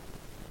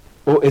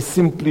or a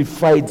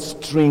simplified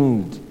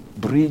stringed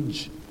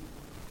bridge,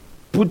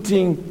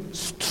 putting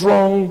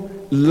strong,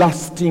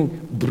 lasting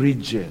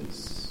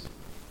bridges,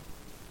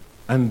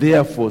 and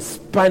therefore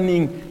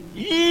spanning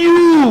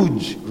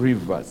huge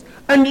rivers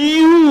and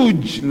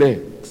huge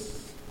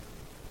lakes.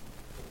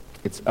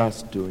 It's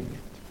us doing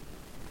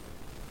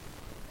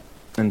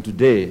it. And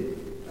today,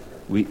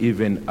 we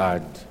even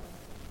add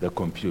the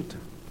computer.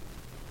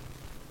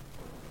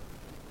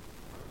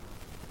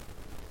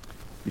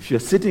 If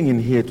you're sitting in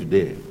here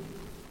today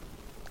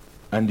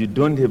and you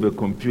don't have a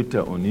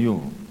computer on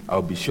you,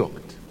 I'll be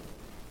shocked.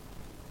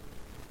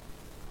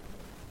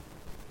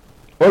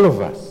 All of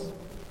us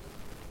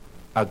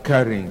are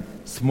carrying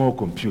small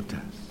computers.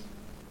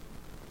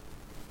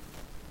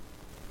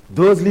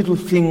 Those little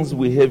things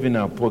we have in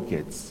our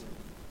pockets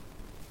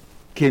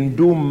can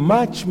do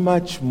much,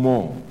 much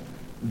more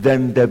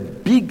than the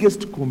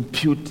biggest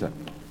computer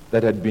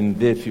that had been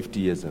there 50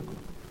 years ago.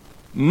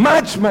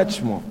 Much,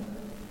 much more.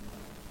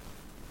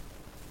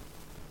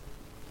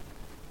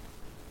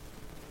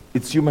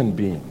 It's human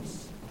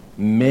beings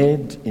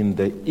made in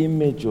the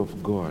image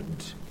of God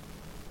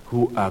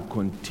who are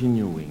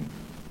continuing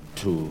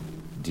to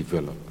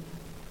develop.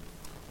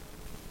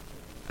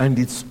 And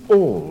it's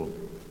all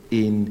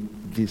in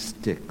this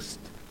text.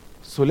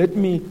 So let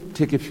me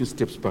take a few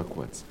steps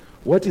backwards.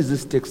 What is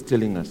this text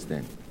telling us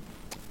then?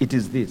 It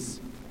is this,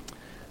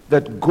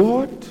 that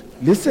God,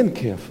 listen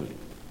carefully,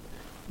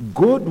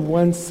 God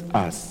wants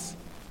us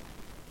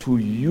to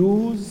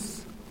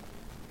use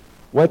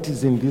what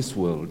is in this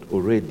world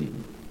already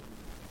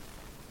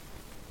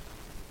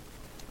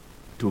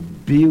to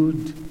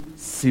build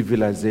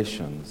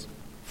civilizations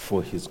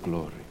for his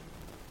glory.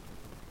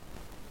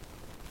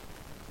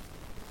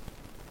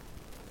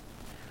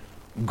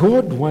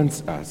 God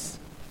wants us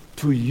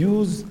to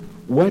use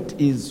what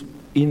is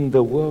in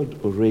the world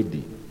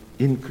already,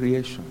 in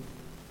creation,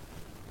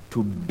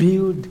 to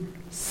build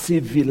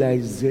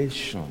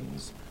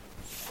civilizations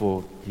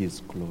for his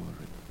glory.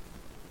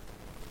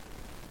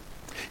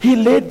 He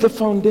laid the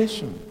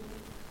foundation.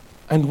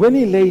 And when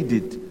he laid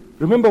it,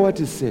 remember what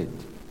he said?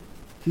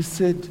 He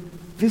said,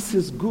 this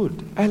is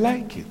good. I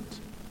like it.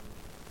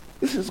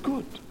 This is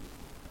good.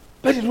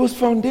 But it was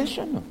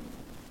foundational.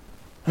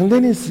 And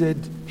then he said,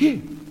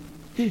 here,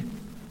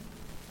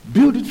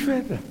 build it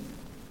further.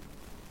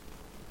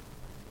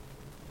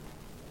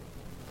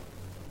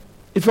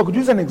 If I could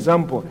use an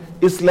example,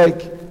 it's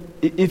like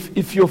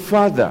if your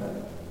father,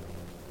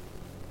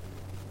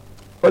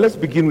 or let's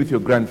begin with your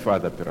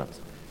grandfather perhaps.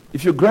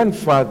 If your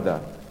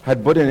grandfather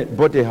had bought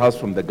a house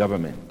from the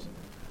government,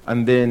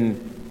 and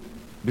then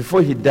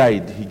before he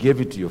died, he gave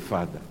it to your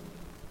father.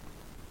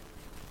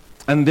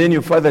 And then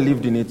your father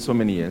lived in it so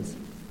many years,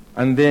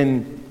 and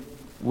then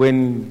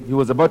when he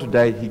was about to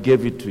die, he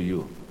gave it to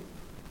you.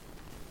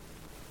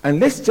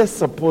 And let's just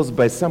suppose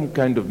by some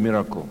kind of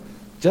miracle,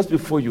 just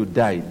before you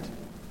died,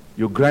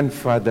 your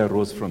grandfather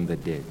rose from the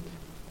dead.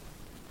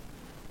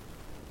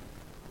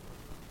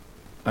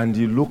 And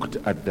you looked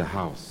at the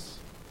house.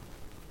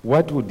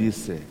 What would he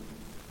say?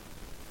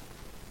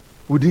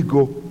 Would he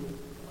go,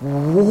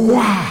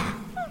 wow,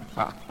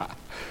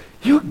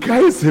 you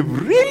guys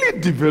have really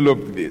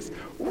developed this.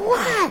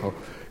 Wow,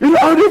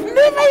 I would have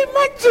never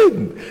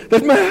imagined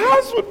that my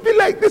house would be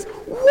like this.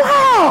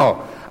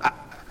 Wow,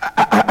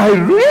 I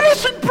really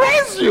should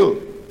praise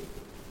you.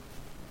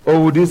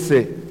 Or would he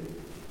say,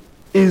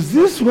 is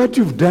this what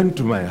you've done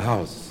to my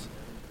house?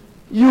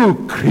 You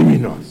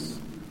criminals.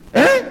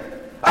 Eh?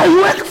 I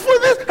worked for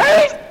this.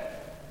 Hey!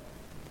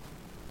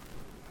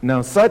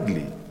 Now,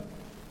 sadly,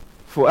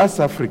 for us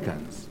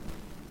Africans,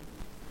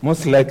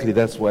 most likely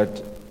that's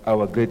what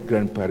our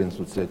great-grandparents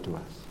would say to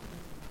us.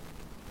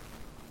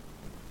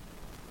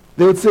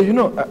 They would say,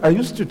 I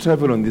used to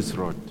travel on this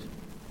road.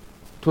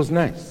 It was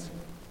nice.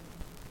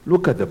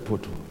 Look at the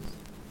potholes.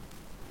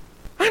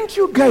 Aren't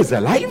you guys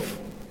alive?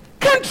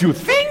 Can't you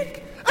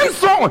think? And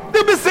so on.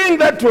 They'll be saying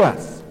that to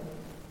us.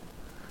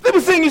 They'll be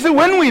saying,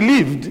 when we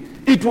lived,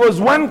 it was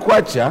 1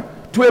 kwacha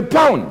to a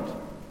pound.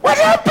 What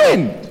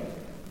happened?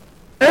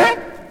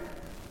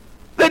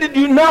 That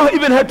you now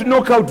even had to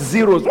knock out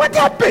zeros. What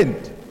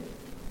happened?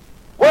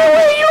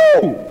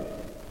 Where were you?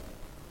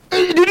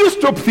 Did you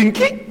stop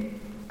thinking?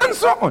 And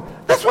so on.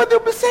 That's what they'll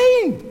be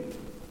saying.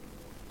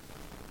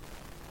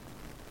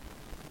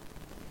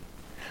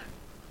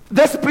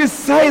 That's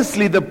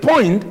precisely the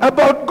point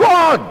about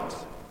God.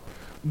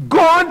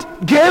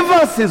 God gave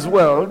us his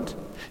world.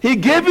 He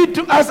gave it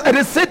to us at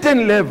a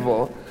certain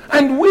level.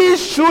 And we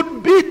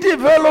should be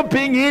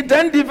developing it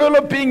and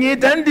developing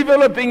it and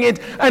developing it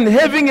and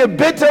having a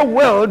better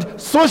world,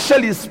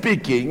 socially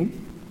speaking,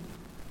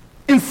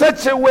 in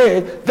such a way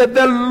that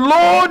the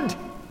Lord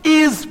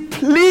is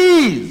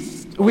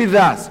pleased with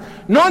us.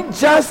 Not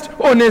just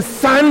on a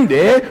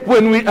Sunday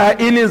when we are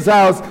in his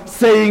house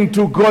saying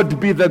to God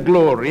be the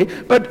glory,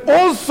 but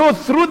also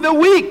through the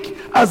week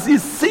as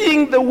he's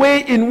seeing the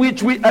way in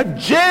which we are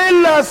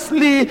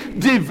jealously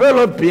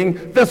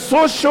developing the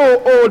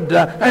social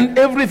order and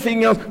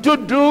everything else to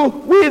do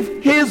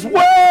with his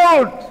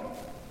world.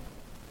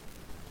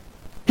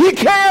 He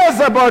cares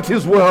about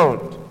his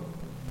world.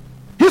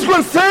 He's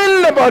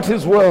concerned about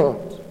his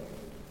world.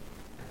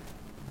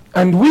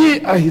 And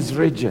we are his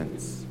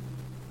regents.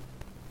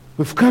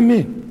 We've come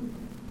in,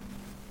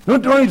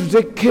 not only to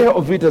take care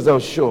of it, as I'll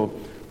show,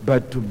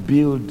 but to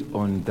build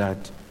on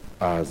that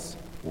as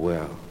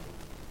well.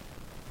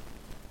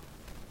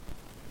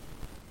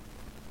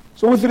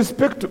 So with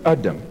respect to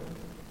Adam,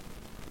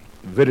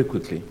 very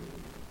quickly,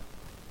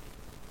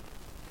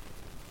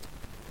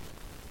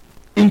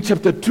 in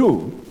chapter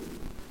 2,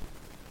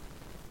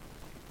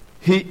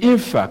 he in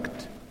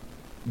fact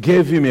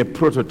gave him a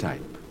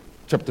prototype,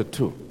 chapter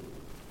 2.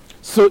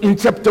 So in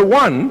chapter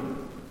 1,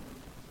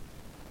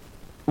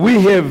 we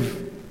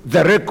have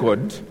the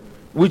record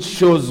which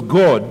shows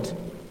God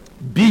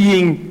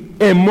being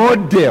a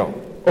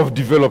model of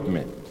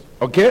development.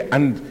 Okay?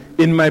 And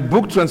in my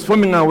book,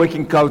 Transforming Our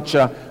Working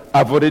Culture,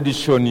 I've already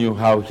shown you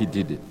how he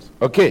did it.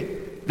 Okay?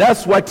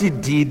 That's what he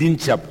did in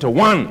chapter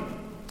 1.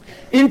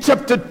 In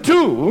chapter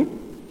 2,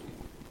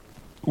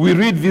 we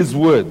read these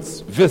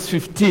words, verse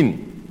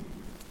 15.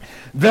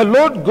 The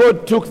Lord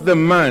God took the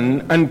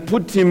man and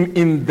put him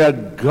in the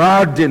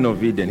Garden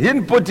of Eden. He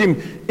didn't put him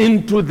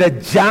into the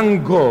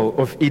jungle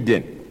of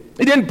Eden.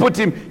 He didn't put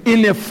him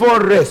in a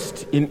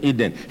forest in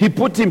Eden. He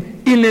put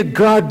him in a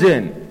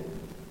garden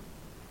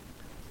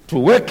to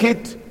work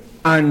it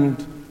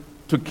and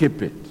to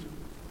keep it.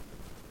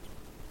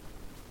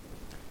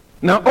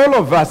 Now, all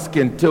of us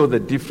can tell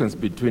the difference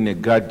between a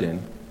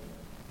garden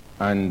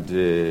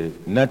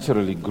and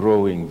naturally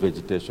growing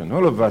vegetation.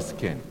 All of us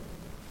can.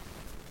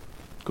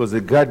 Because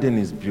a garden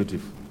is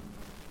beautiful.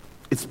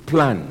 It's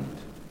planned.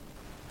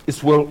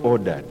 It's well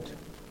ordered.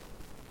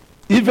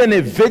 Even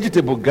a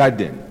vegetable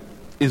garden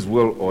is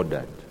well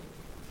ordered.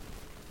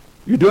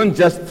 You don't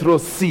just throw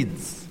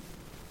seeds,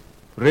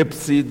 rape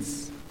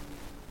seeds,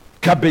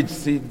 cabbage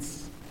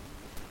seeds,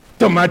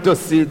 tomato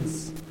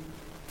seeds,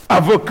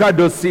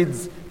 avocado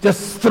seeds,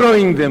 just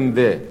throwing them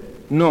there.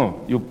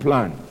 No, you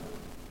plan.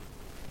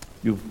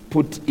 You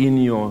put in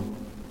your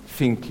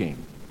thinking.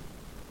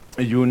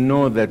 You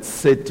know that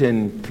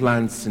certain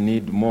plants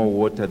need more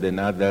water than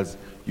others.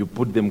 You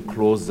put them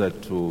closer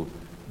to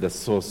the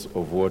source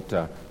of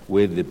water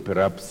where there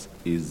perhaps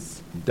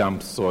is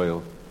damp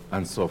soil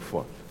and so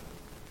forth.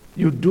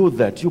 You do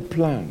that, you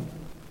plan.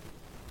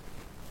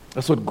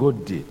 That's what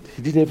God did.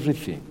 He did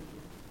everything.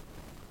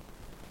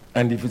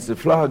 And if it's a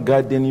flower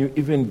garden, you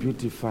even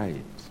beautify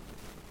it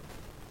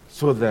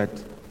so that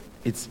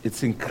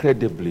it's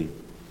incredibly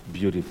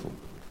beautiful.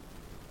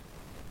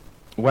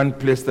 One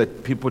place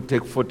that people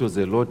take photos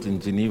a lot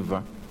in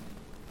Geneva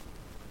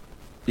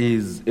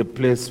is a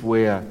place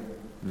where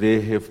they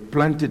have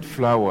planted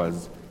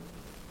flowers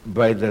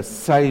by the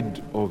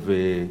side of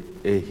a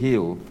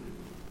hill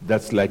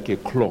that's like a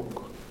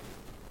clock.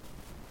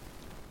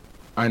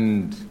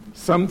 And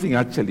something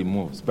actually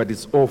moves, but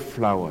it's all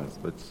flowers,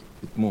 but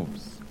it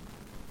moves.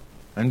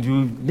 And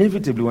you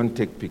inevitably want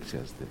to take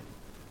pictures there.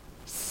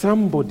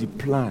 Somebody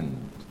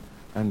planned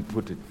and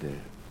put it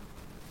there.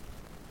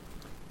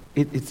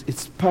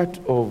 It's part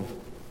of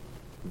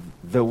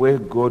the way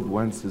God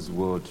wants his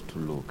world to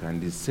look,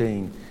 and he's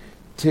saying,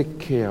 take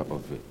care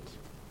of it.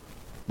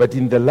 But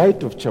in the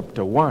light of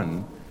chapter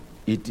 1,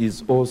 it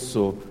is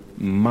also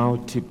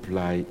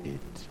multiply it.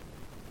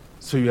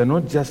 So you are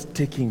not just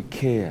taking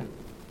care.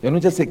 You're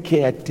not just a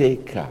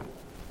caretaker,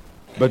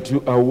 but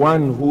you are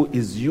one who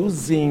is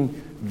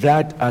using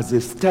that as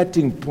a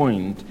starting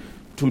point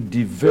to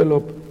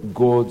develop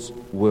God's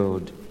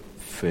world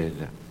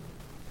further.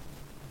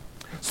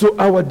 So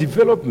our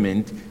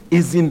development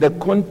is in the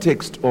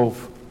context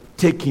of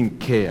taking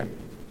care.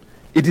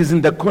 It is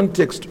in the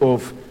context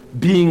of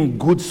being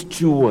good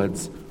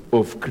stewards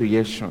of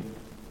creation.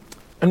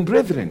 And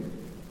brethren,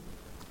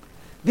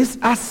 this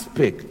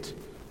aspect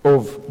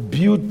of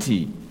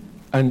beauty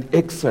and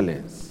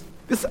excellence,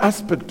 this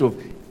aspect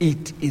of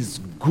it is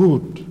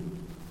good,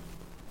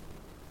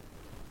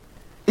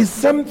 is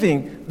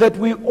something that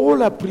we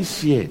all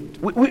appreciate.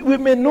 We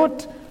may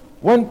not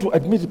want to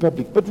admit it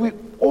public, but we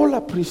all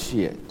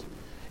appreciate.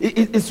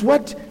 It's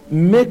what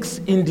makes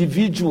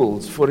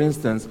individuals, for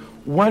instance,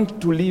 want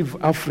to leave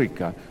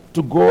Africa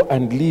to go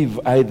and live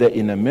either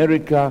in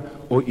America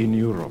or in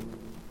Europe.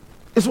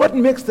 It's what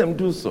makes them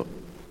do so.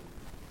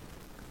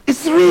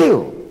 It's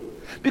real.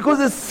 Because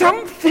there's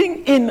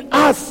something in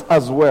us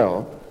as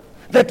well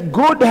that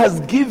God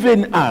has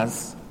given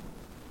us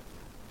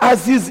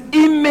as his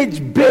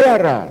image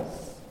bearers.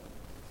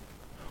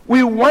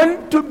 We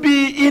want to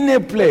be in a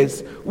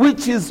place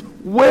which is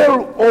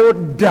well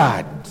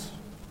ordered.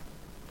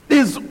 There's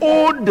is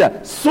order,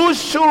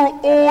 social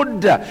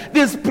order.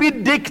 There's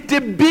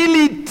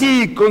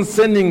predictability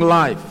concerning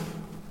life.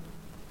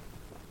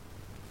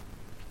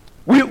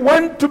 We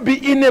want to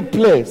be in a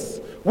place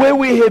where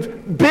we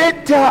have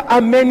better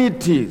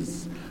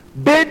amenities,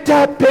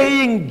 better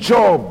paying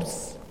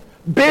jobs,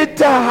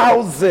 better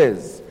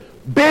houses,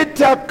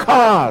 better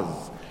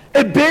cars,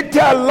 a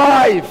better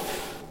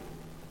life,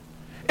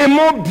 a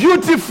more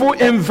beautiful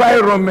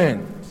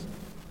environment.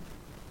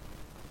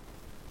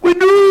 We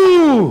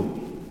do.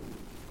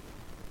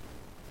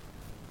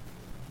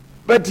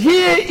 But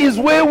here is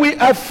where we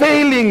are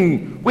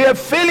failing. We are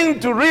failing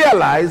to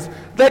realize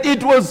that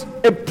it was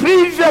a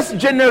previous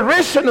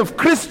generation of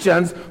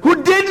Christians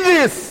who did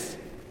this.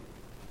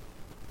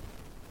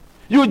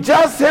 You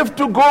just have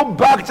to go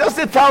back just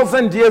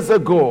 1,000 years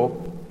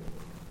ago,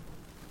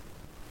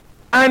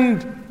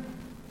 and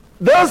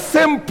those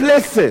same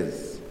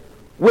places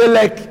were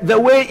like the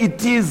way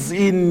it is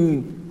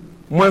in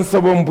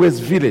Mwansabombwe's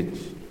village.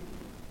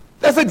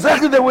 That's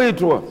exactly the way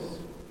it was.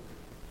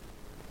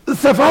 The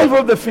survival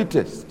of the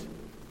fittest.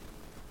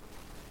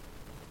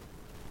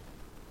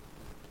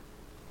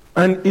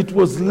 And it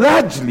was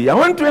largely, I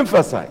want to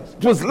emphasize,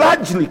 it was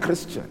largely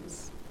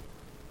Christians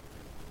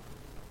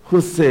who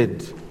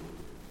said,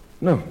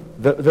 no,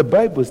 the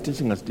Bible is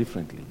teaching us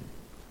differently.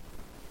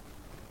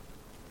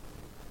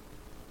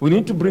 We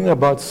need to bring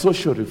about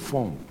social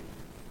reform.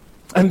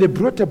 And they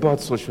brought about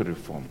social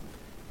reform.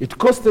 It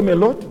cost them a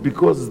lot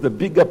because the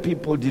bigger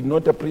people did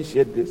not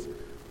appreciate this,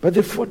 but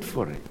they fought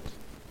for it.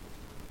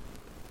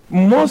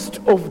 Most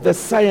of the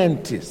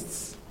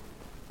scientists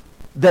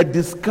that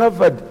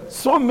discovered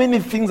so many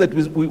things that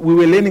we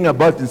were learning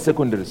about in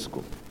secondary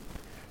school,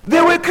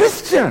 they were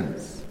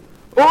Christians.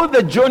 All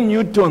the John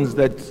Newtons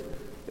that,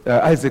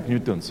 Isaac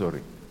Newton,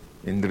 sorry,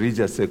 in the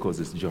religious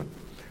circles it's John.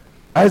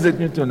 Isaac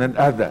Newton and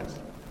others,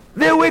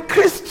 they were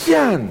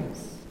Christians.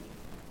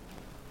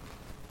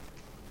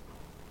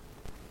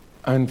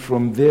 And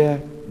from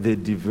there, they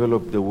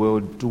developed the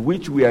world to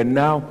which we are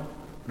now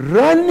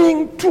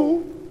running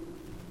to.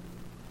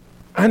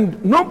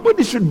 And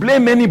nobody should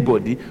blame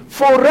anybody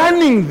for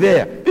running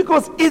there,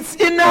 because it's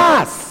in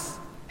us.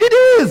 It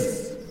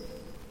is.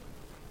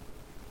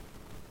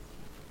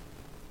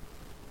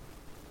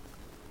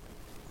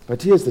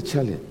 But here's the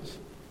challenge.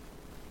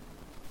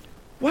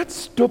 What's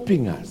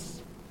stopping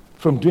us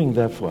from doing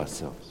that for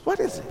ourselves? What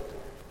is it?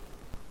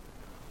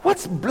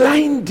 What's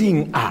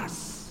blinding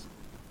us?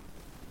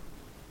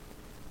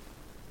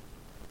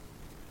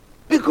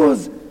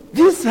 Because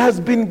this has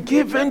been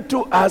given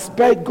to us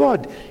by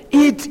God.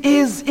 It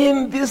is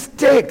in this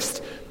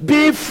text.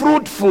 Be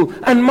fruitful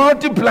and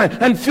multiply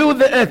and fill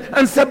the earth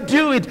and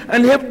subdue it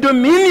and have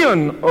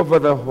dominion over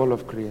the whole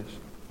of creation.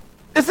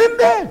 It's in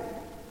there.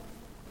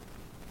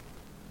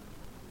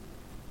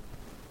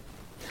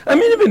 I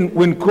mean, even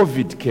when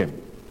COVID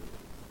came,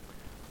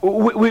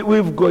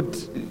 we've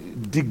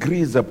got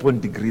degrees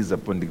upon degrees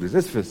upon degrees.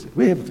 Let's face it,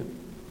 we have them.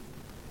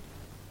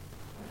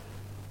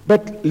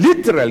 But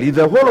literally,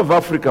 the whole of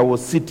Africa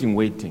was sitting,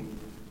 waiting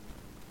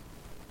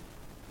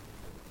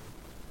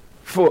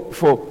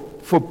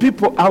for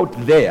people out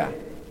there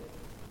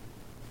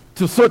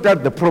to sort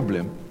out the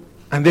problem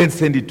and then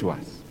send it to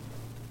us.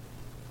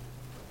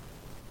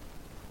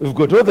 We've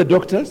got all the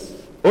doctors,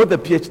 all the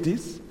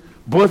PhDs,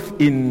 both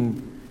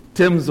in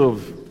terms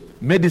of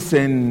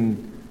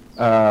medicine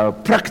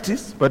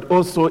practice, but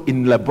also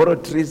in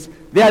laboratories.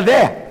 They are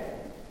there.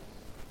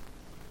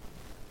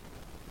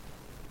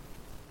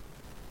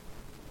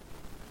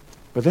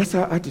 But that's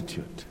our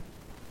attitude.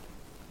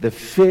 The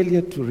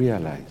failure to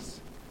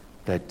realize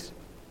that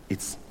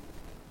it's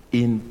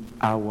in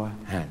our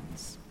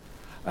hands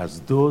as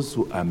those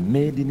who are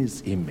made in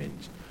his image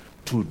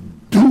to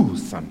do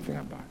something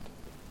about it,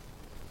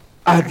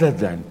 other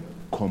than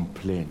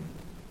complain.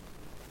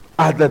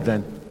 Other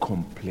than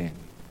complain.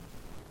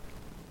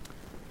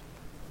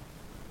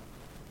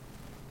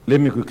 Let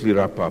me quickly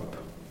wrap up.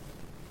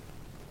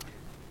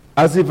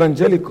 As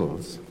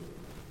evangelicals,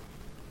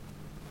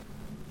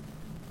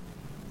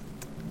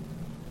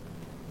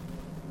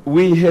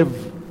 we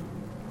have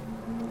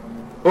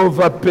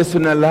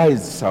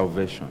over-personalized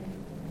salvation.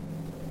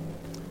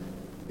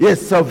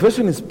 Yes,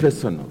 salvation is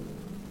personal.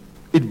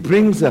 It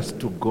brings us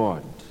to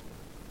God.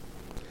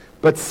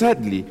 But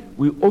sadly,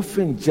 we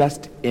often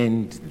just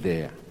end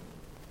there.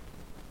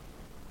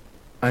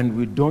 And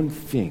we don't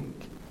think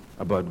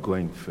about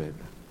going further.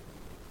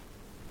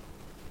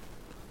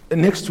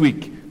 Next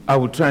week, I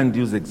will try and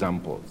use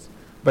examples.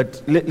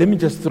 But let me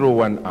just throw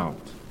one out.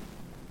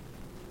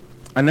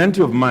 An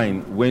auntie of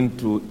mine went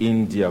to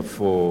India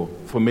for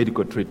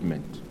medical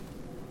treatment.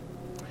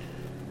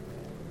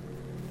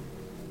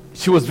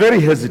 She was very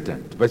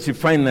hesitant, but she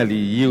finally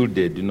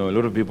yielded. You know, a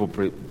lot of people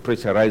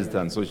pressurized her,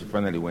 and so she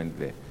finally went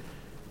there.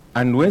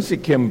 And when she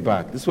came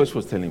back, this is what she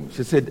was telling me.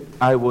 She said,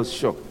 I was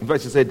shocked. In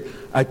fact, she said,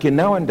 I can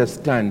now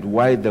understand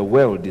why the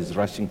world is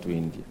rushing to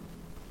India.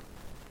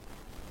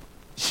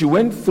 She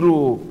went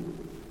through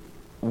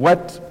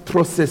what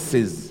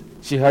processes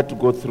she had to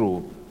go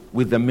through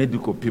with the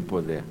medical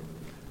people there.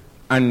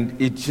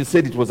 And she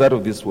said it was out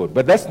of this world.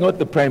 But that's not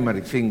the primary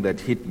thing that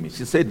hit me.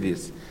 She said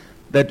this,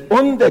 that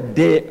on the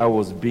day I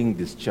was being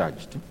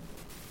discharged,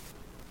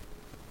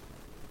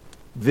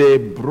 they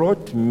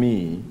brought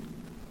me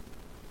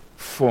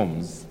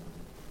forms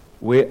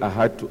where I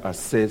had to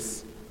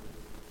assess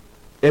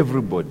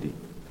everybody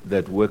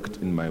that worked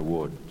in my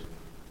ward.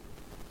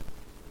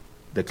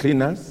 The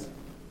cleaners,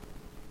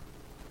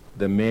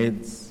 the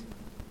maids,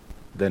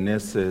 the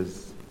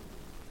nurses,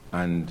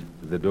 and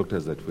the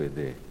doctors that were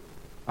there.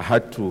 I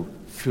had to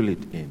fill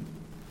it in.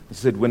 He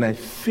said, when I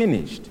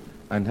finished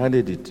and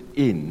handed it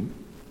in,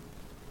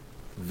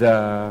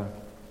 the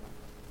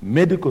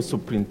medical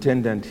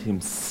superintendent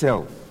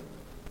himself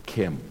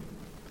came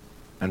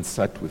and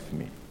sat with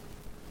me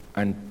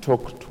and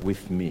talked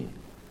with me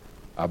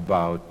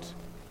about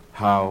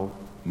how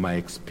my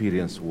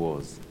experience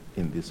was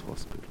in this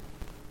hospital.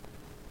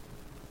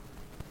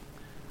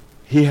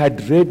 He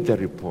had read the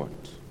report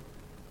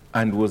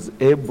and was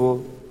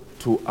able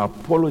to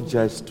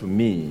apologize to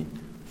me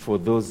for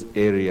those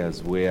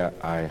areas where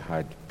I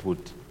had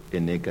put a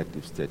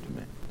negative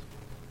statement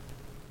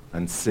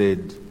and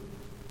said,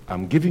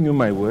 I'm giving you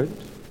my word,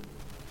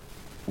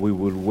 we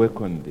will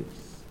work on this.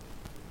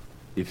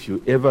 If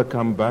you ever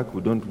come back,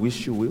 we don't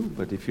wish you will,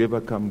 but if you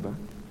ever come back,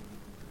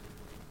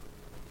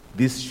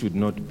 this should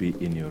not be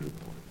in your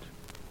report.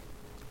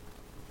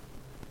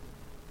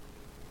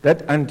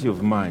 That auntie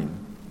of mine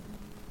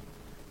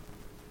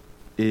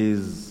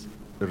is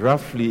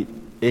roughly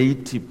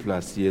 80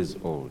 plus years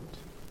old.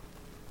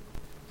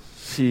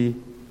 She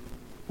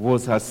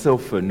was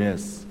herself a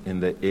nurse in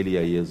the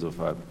earlier years of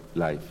her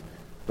life.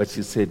 But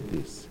she said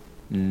this,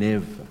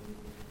 never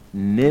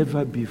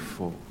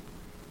before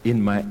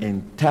in my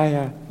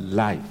entire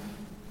life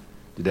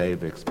did I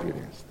ever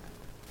experience that.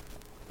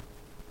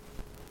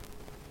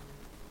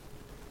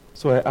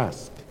 So I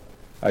asked,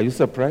 are you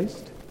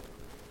surprised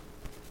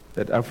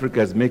that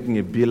Africa is making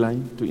a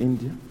beeline to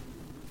India?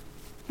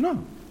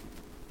 No.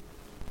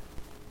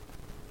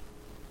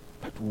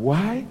 But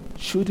why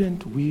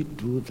shouldn't we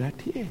do that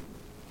here?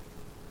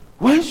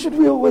 Why should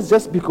we always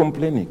just be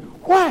complaining?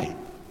 Why?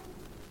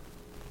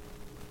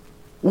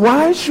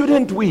 Why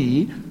shouldn't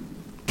we,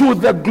 to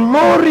the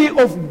glory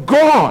of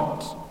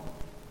God,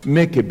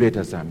 make a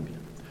better Zambia,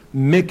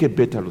 make a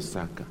better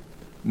Lusaka,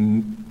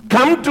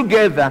 come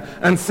together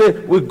and say,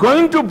 we're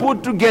going to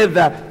put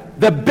together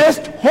the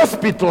best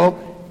hospital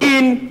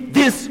on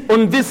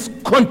this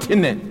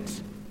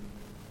continent.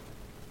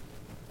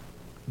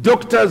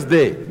 Doctors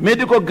there,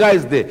 medical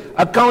guys there,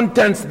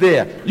 accountants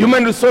there,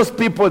 human resource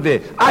people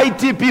there,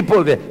 IT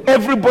people there,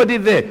 everybody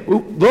there,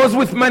 those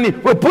with money,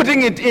 we're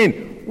putting it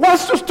in.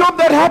 What's to stop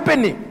that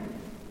happening?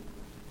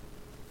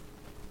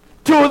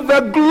 To the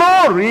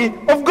glory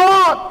of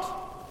God.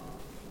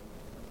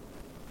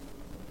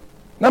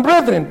 Now,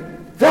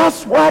 brethren,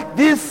 that's what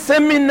these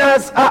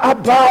seminars are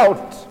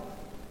about.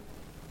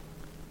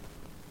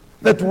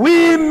 That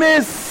we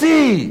may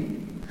see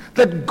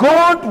that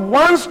God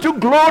wants to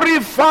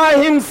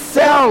glorify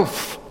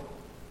himself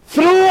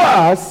through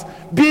us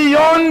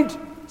beyond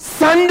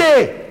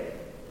Sunday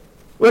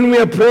when we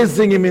are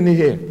praising him in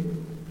here.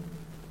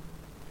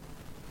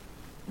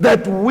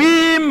 That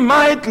we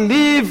might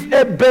live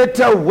a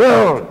better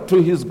world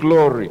to his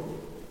glory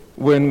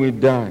when we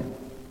die.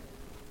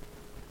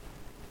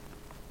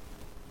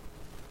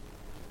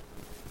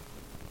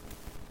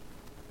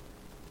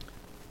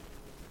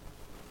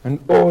 And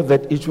all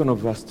that each one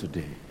of us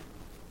today,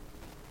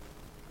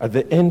 at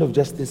the end of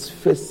just this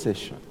first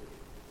session,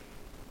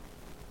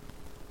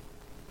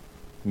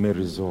 may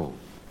resolve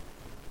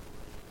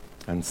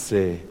and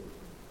say,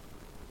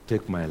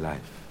 take my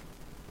life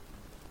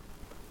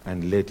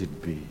and let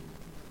it be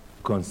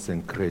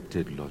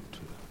consecrated, Lord, to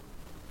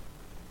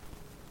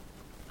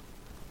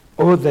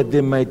you. Or that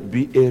there might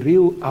be a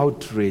real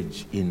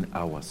outrage in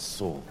our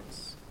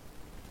souls.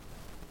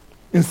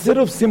 Instead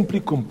of simply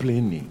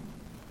complaining,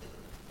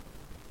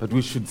 but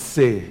we should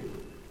say,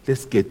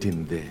 let's get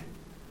in there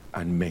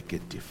and make a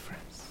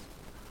difference.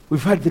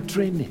 We've had the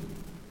training.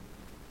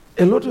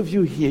 A lot of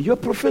you here, you're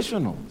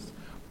professionals,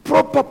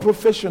 proper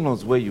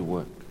professionals where you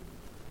work.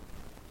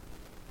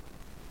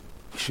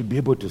 We should be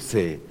able to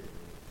say,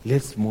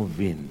 let's move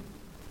in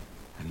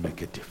and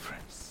make a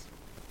difference.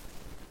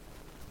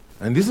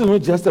 And this is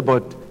not just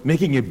about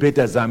making a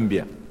better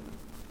Zambia,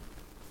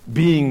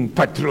 being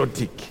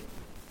patriotic.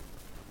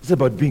 It's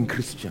about being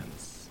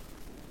Christians,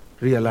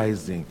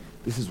 realizing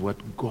this is what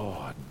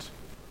God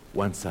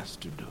wants us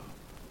to do.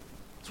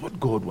 It's what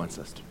God wants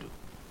us to do.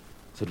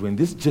 So that when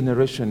this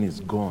generation is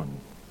gone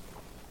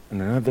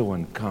and another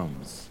one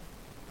comes,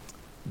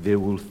 they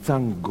will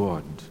thank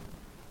God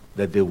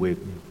that they were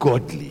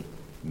godly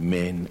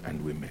men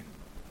and women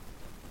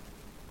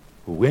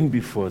who went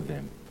before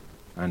them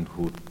and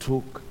who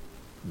took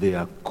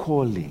their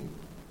calling,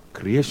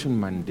 creation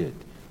mandate,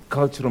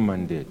 cultural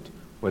mandate,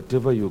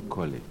 whatever you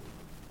call it,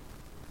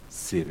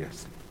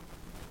 seriously.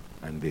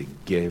 And they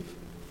gave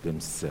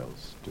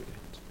themselves to it.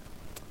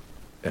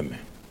 Amen.